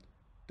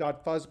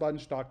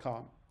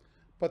dc1.fuzzbunch.com.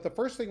 But the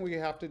first thing we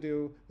have to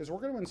do is we're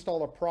going to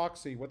install a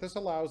proxy. What this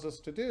allows us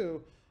to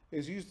do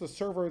is use the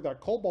server that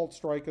Cobalt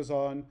Strike is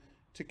on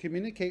to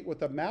communicate with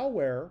the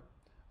malware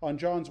on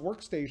John's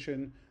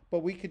workstation, but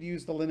we could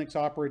use the Linux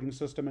operating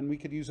system and we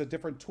could use a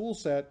different tool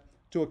set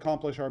to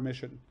accomplish our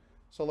mission.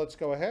 So let's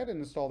go ahead and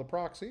install the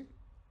proxy.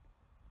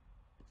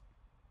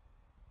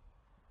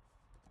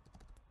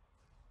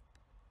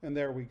 And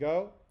there we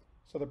go.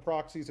 So the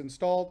proxy is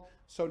installed.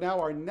 So now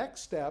our next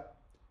step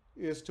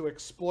is to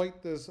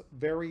exploit this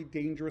very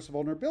dangerous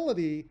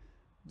vulnerability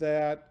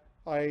that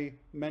I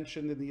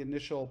mentioned in the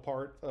initial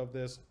part of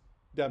this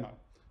demo.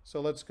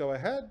 So let's go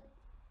ahead.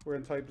 We're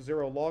going to type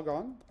 0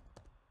 logon.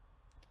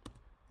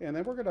 And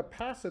then we're going to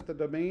pass it the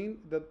domain,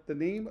 the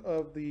name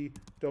of the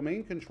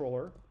domain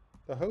controller,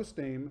 the host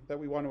name that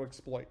we want to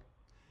exploit.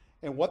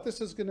 And what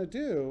this is going to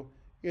do,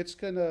 it's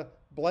going to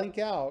blank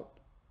out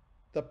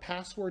the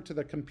password to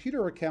the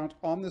computer account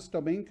on this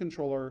domain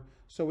controller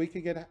so we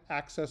can get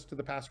access to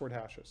the password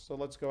hashes. So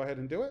let's go ahead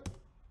and do it.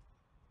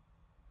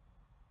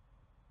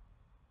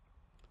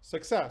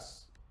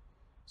 Success.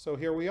 So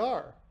here we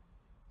are.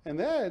 And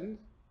then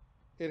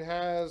it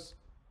has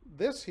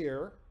this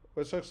here,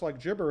 which looks like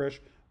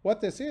gibberish.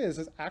 What this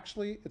is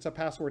actually, it's a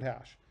password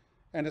hash.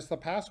 And it's the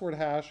password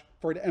hash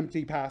for an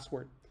empty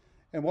password.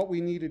 And what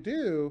we need to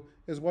do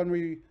is when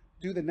we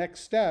do the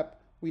next step,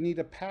 we need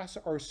to pass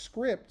our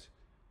script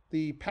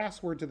the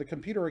password to the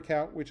computer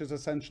account, which is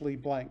essentially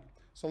blank.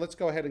 So let's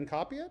go ahead and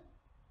copy it.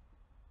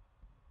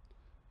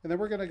 And then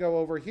we're going to go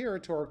over here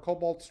to our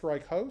Cobalt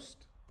Strike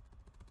host.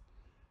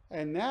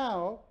 And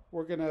now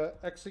we're going to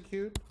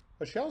execute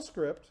a shell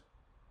script,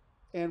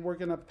 and we're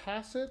going to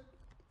pass it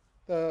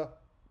the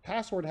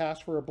password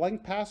hash for a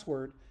blank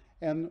password.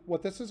 And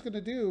what this is going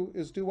to do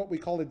is do what we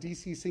call a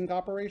DC sync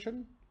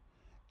operation.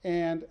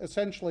 And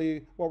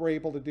essentially what we're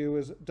able to do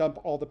is dump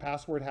all the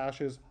password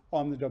hashes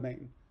on the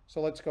domain. So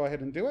let's go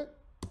ahead and do it.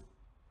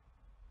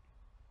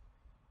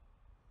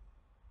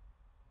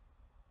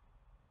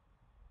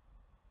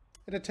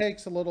 And it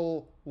takes a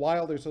little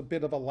while. There's a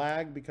bit of a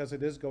lag because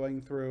it is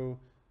going through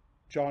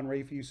John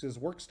Rafeuse's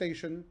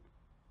workstation.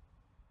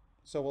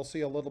 So we'll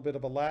see a little bit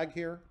of a lag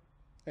here.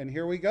 And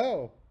here we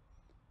go.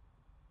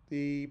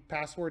 The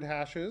password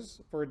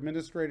hashes for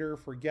administrator,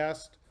 for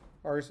guest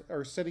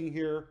are sitting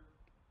here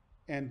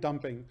and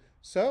dumping.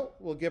 So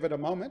we'll give it a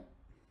moment.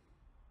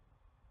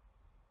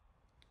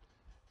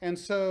 And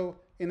so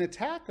an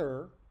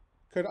attacker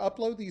could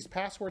upload these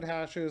password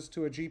hashes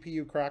to a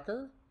GPU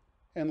cracker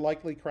and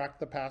likely crack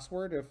the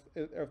password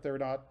if they're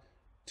not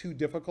too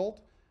difficult.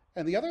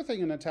 And the other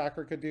thing an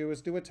attacker could do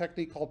is do a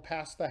technique called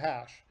pass the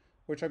hash,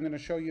 which I'm going to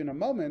show you in a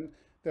moment,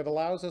 that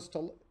allows us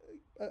to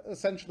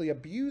essentially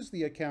abuse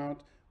the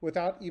account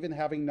without even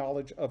having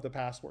knowledge of the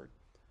password.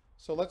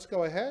 So let's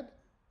go ahead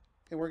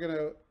and we're going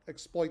to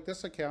exploit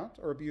this account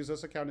or abuse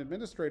this account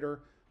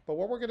administrator. But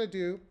what we're going to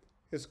do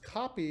is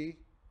copy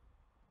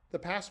the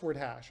password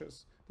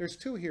hashes. There's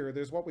two here.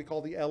 There's what we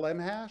call the LM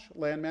hash,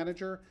 LAN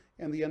manager,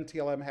 and the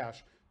NTLM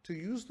hash. To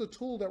use the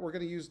tool that we're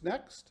going to use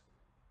next,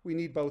 we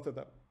need both of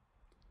them.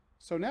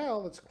 So now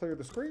let's clear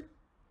the screen.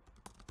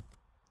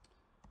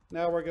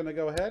 Now we're going to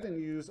go ahead and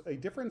use a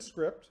different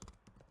script.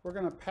 We're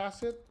going to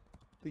pass it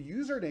the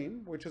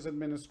username, which is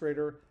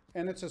administrator,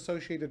 and its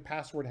associated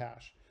password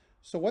hash.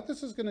 So what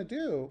this is going to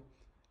do,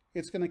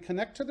 it's going to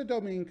connect to the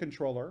domain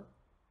controller.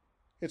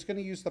 It's going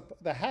to use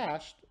the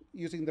hash,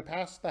 using the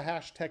pass the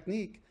hash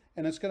technique,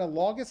 and it's going to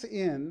log us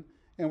in,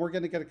 and we're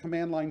going to get a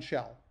command line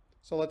shell.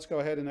 So let's go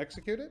ahead and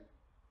execute it.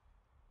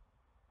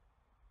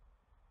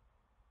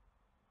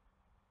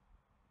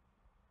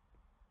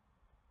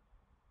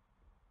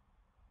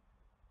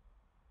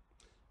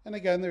 And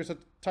again, there's a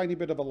tiny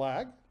bit of a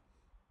lag.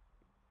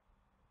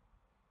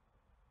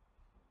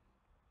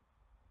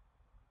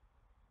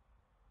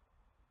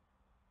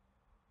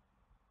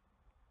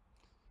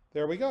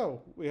 There we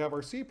go. We have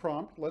our C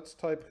prompt. Let's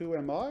type who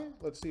am I?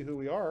 Let's see who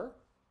we are.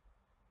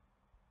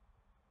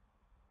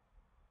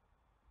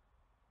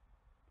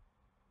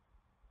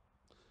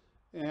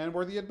 And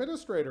we're the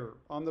administrator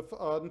on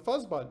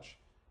Fuzzbunch.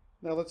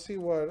 Now let's see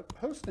what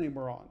host name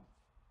we're on.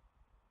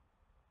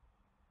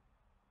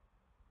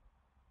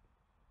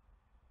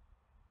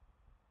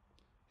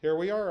 Here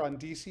we are on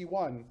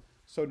DC1.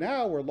 So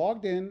now we're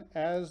logged in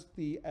as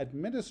the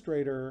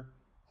administrator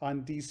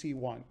on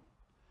DC1.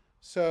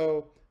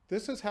 So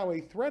this is how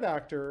a threat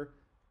actor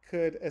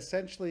could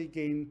essentially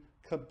gain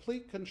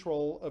complete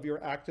control of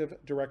your Active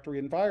Directory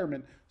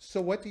environment.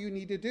 So what do you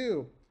need to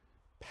do?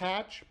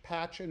 Patch,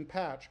 patch, and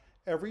patch.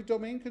 Every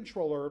domain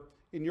controller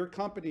in your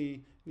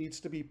company needs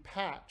to be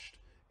patched.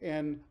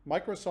 And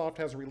Microsoft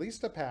has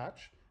released a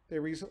patch. They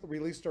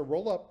released a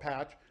roll-up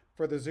patch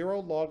for the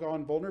zero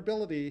logon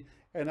vulnerability,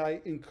 and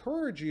I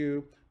encourage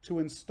you to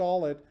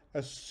install it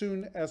as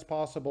soon as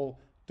possible.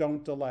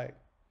 Don't delay.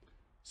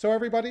 So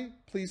everybody,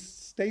 please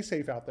stay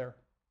safe out there.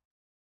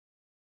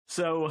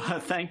 So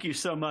thank you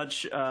so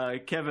much,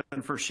 Kevin,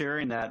 for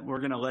sharing that. We're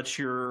going to let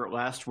your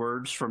last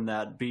words from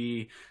that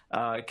be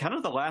kind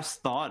of the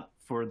last thought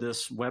for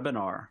this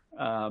webinar,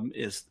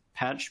 is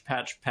patch,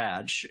 patch,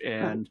 patch.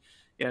 And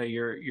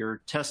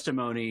your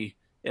testimony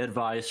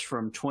advice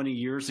from 20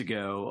 years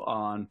ago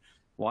on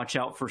watch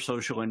out for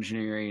social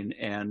engineering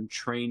and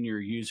train your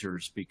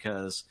users,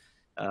 because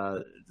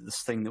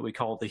this thing that we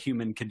call the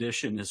human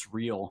condition is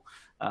real,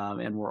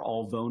 and we're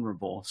all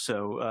vulnerable.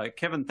 So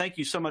Kevin, thank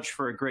you so much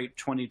for a great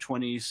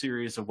 2020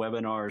 series of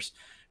webinars.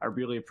 I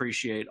really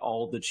appreciate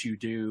all that you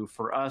do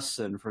for us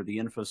and for the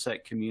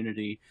InfoSec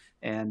community.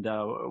 And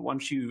why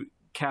don't you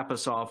cap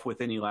us off with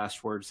any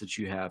last words that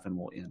you have, and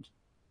we'll end.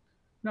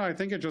 No, I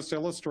think it just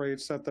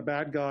illustrates that the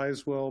bad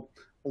guys will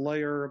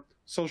layer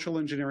social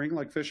engineering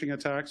like phishing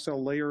attacks.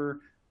 They'll layer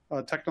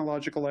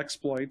technological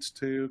exploits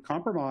to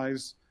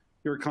compromise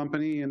your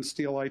company and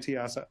steal IT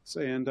assets.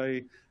 And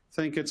I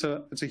think it's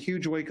a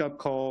huge wake-up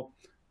call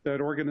that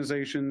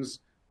organizations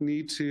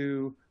need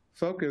to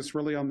focus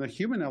really on the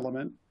human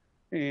element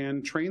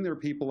and train their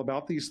people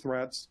about these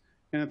threats,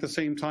 and at the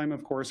same time,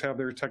 of course, have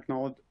their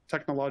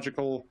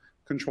technological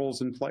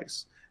controls in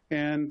place.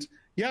 And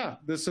yeah,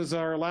 this is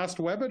our last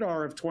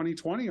webinar of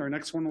 2020. Our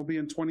next one will be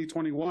in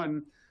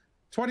 2021.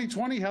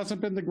 2020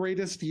 hasn't been the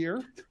greatest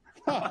year.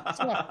 So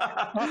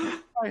I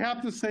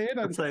have to say it.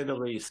 I'd say the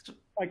least.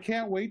 I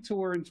can't wait till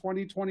we're in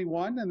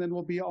 2021, and then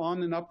we'll be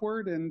on and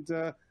upward. And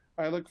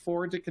I look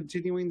forward to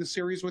continuing the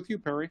series with you,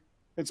 Perry.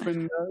 It's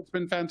been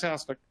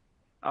fantastic.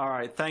 All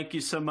right. Thank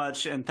you so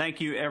much. And thank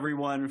you,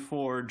 everyone,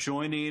 for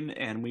joining.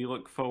 And we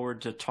look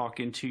forward to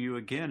talking to you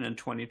again in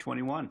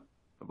 2021.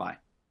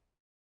 Bye-bye.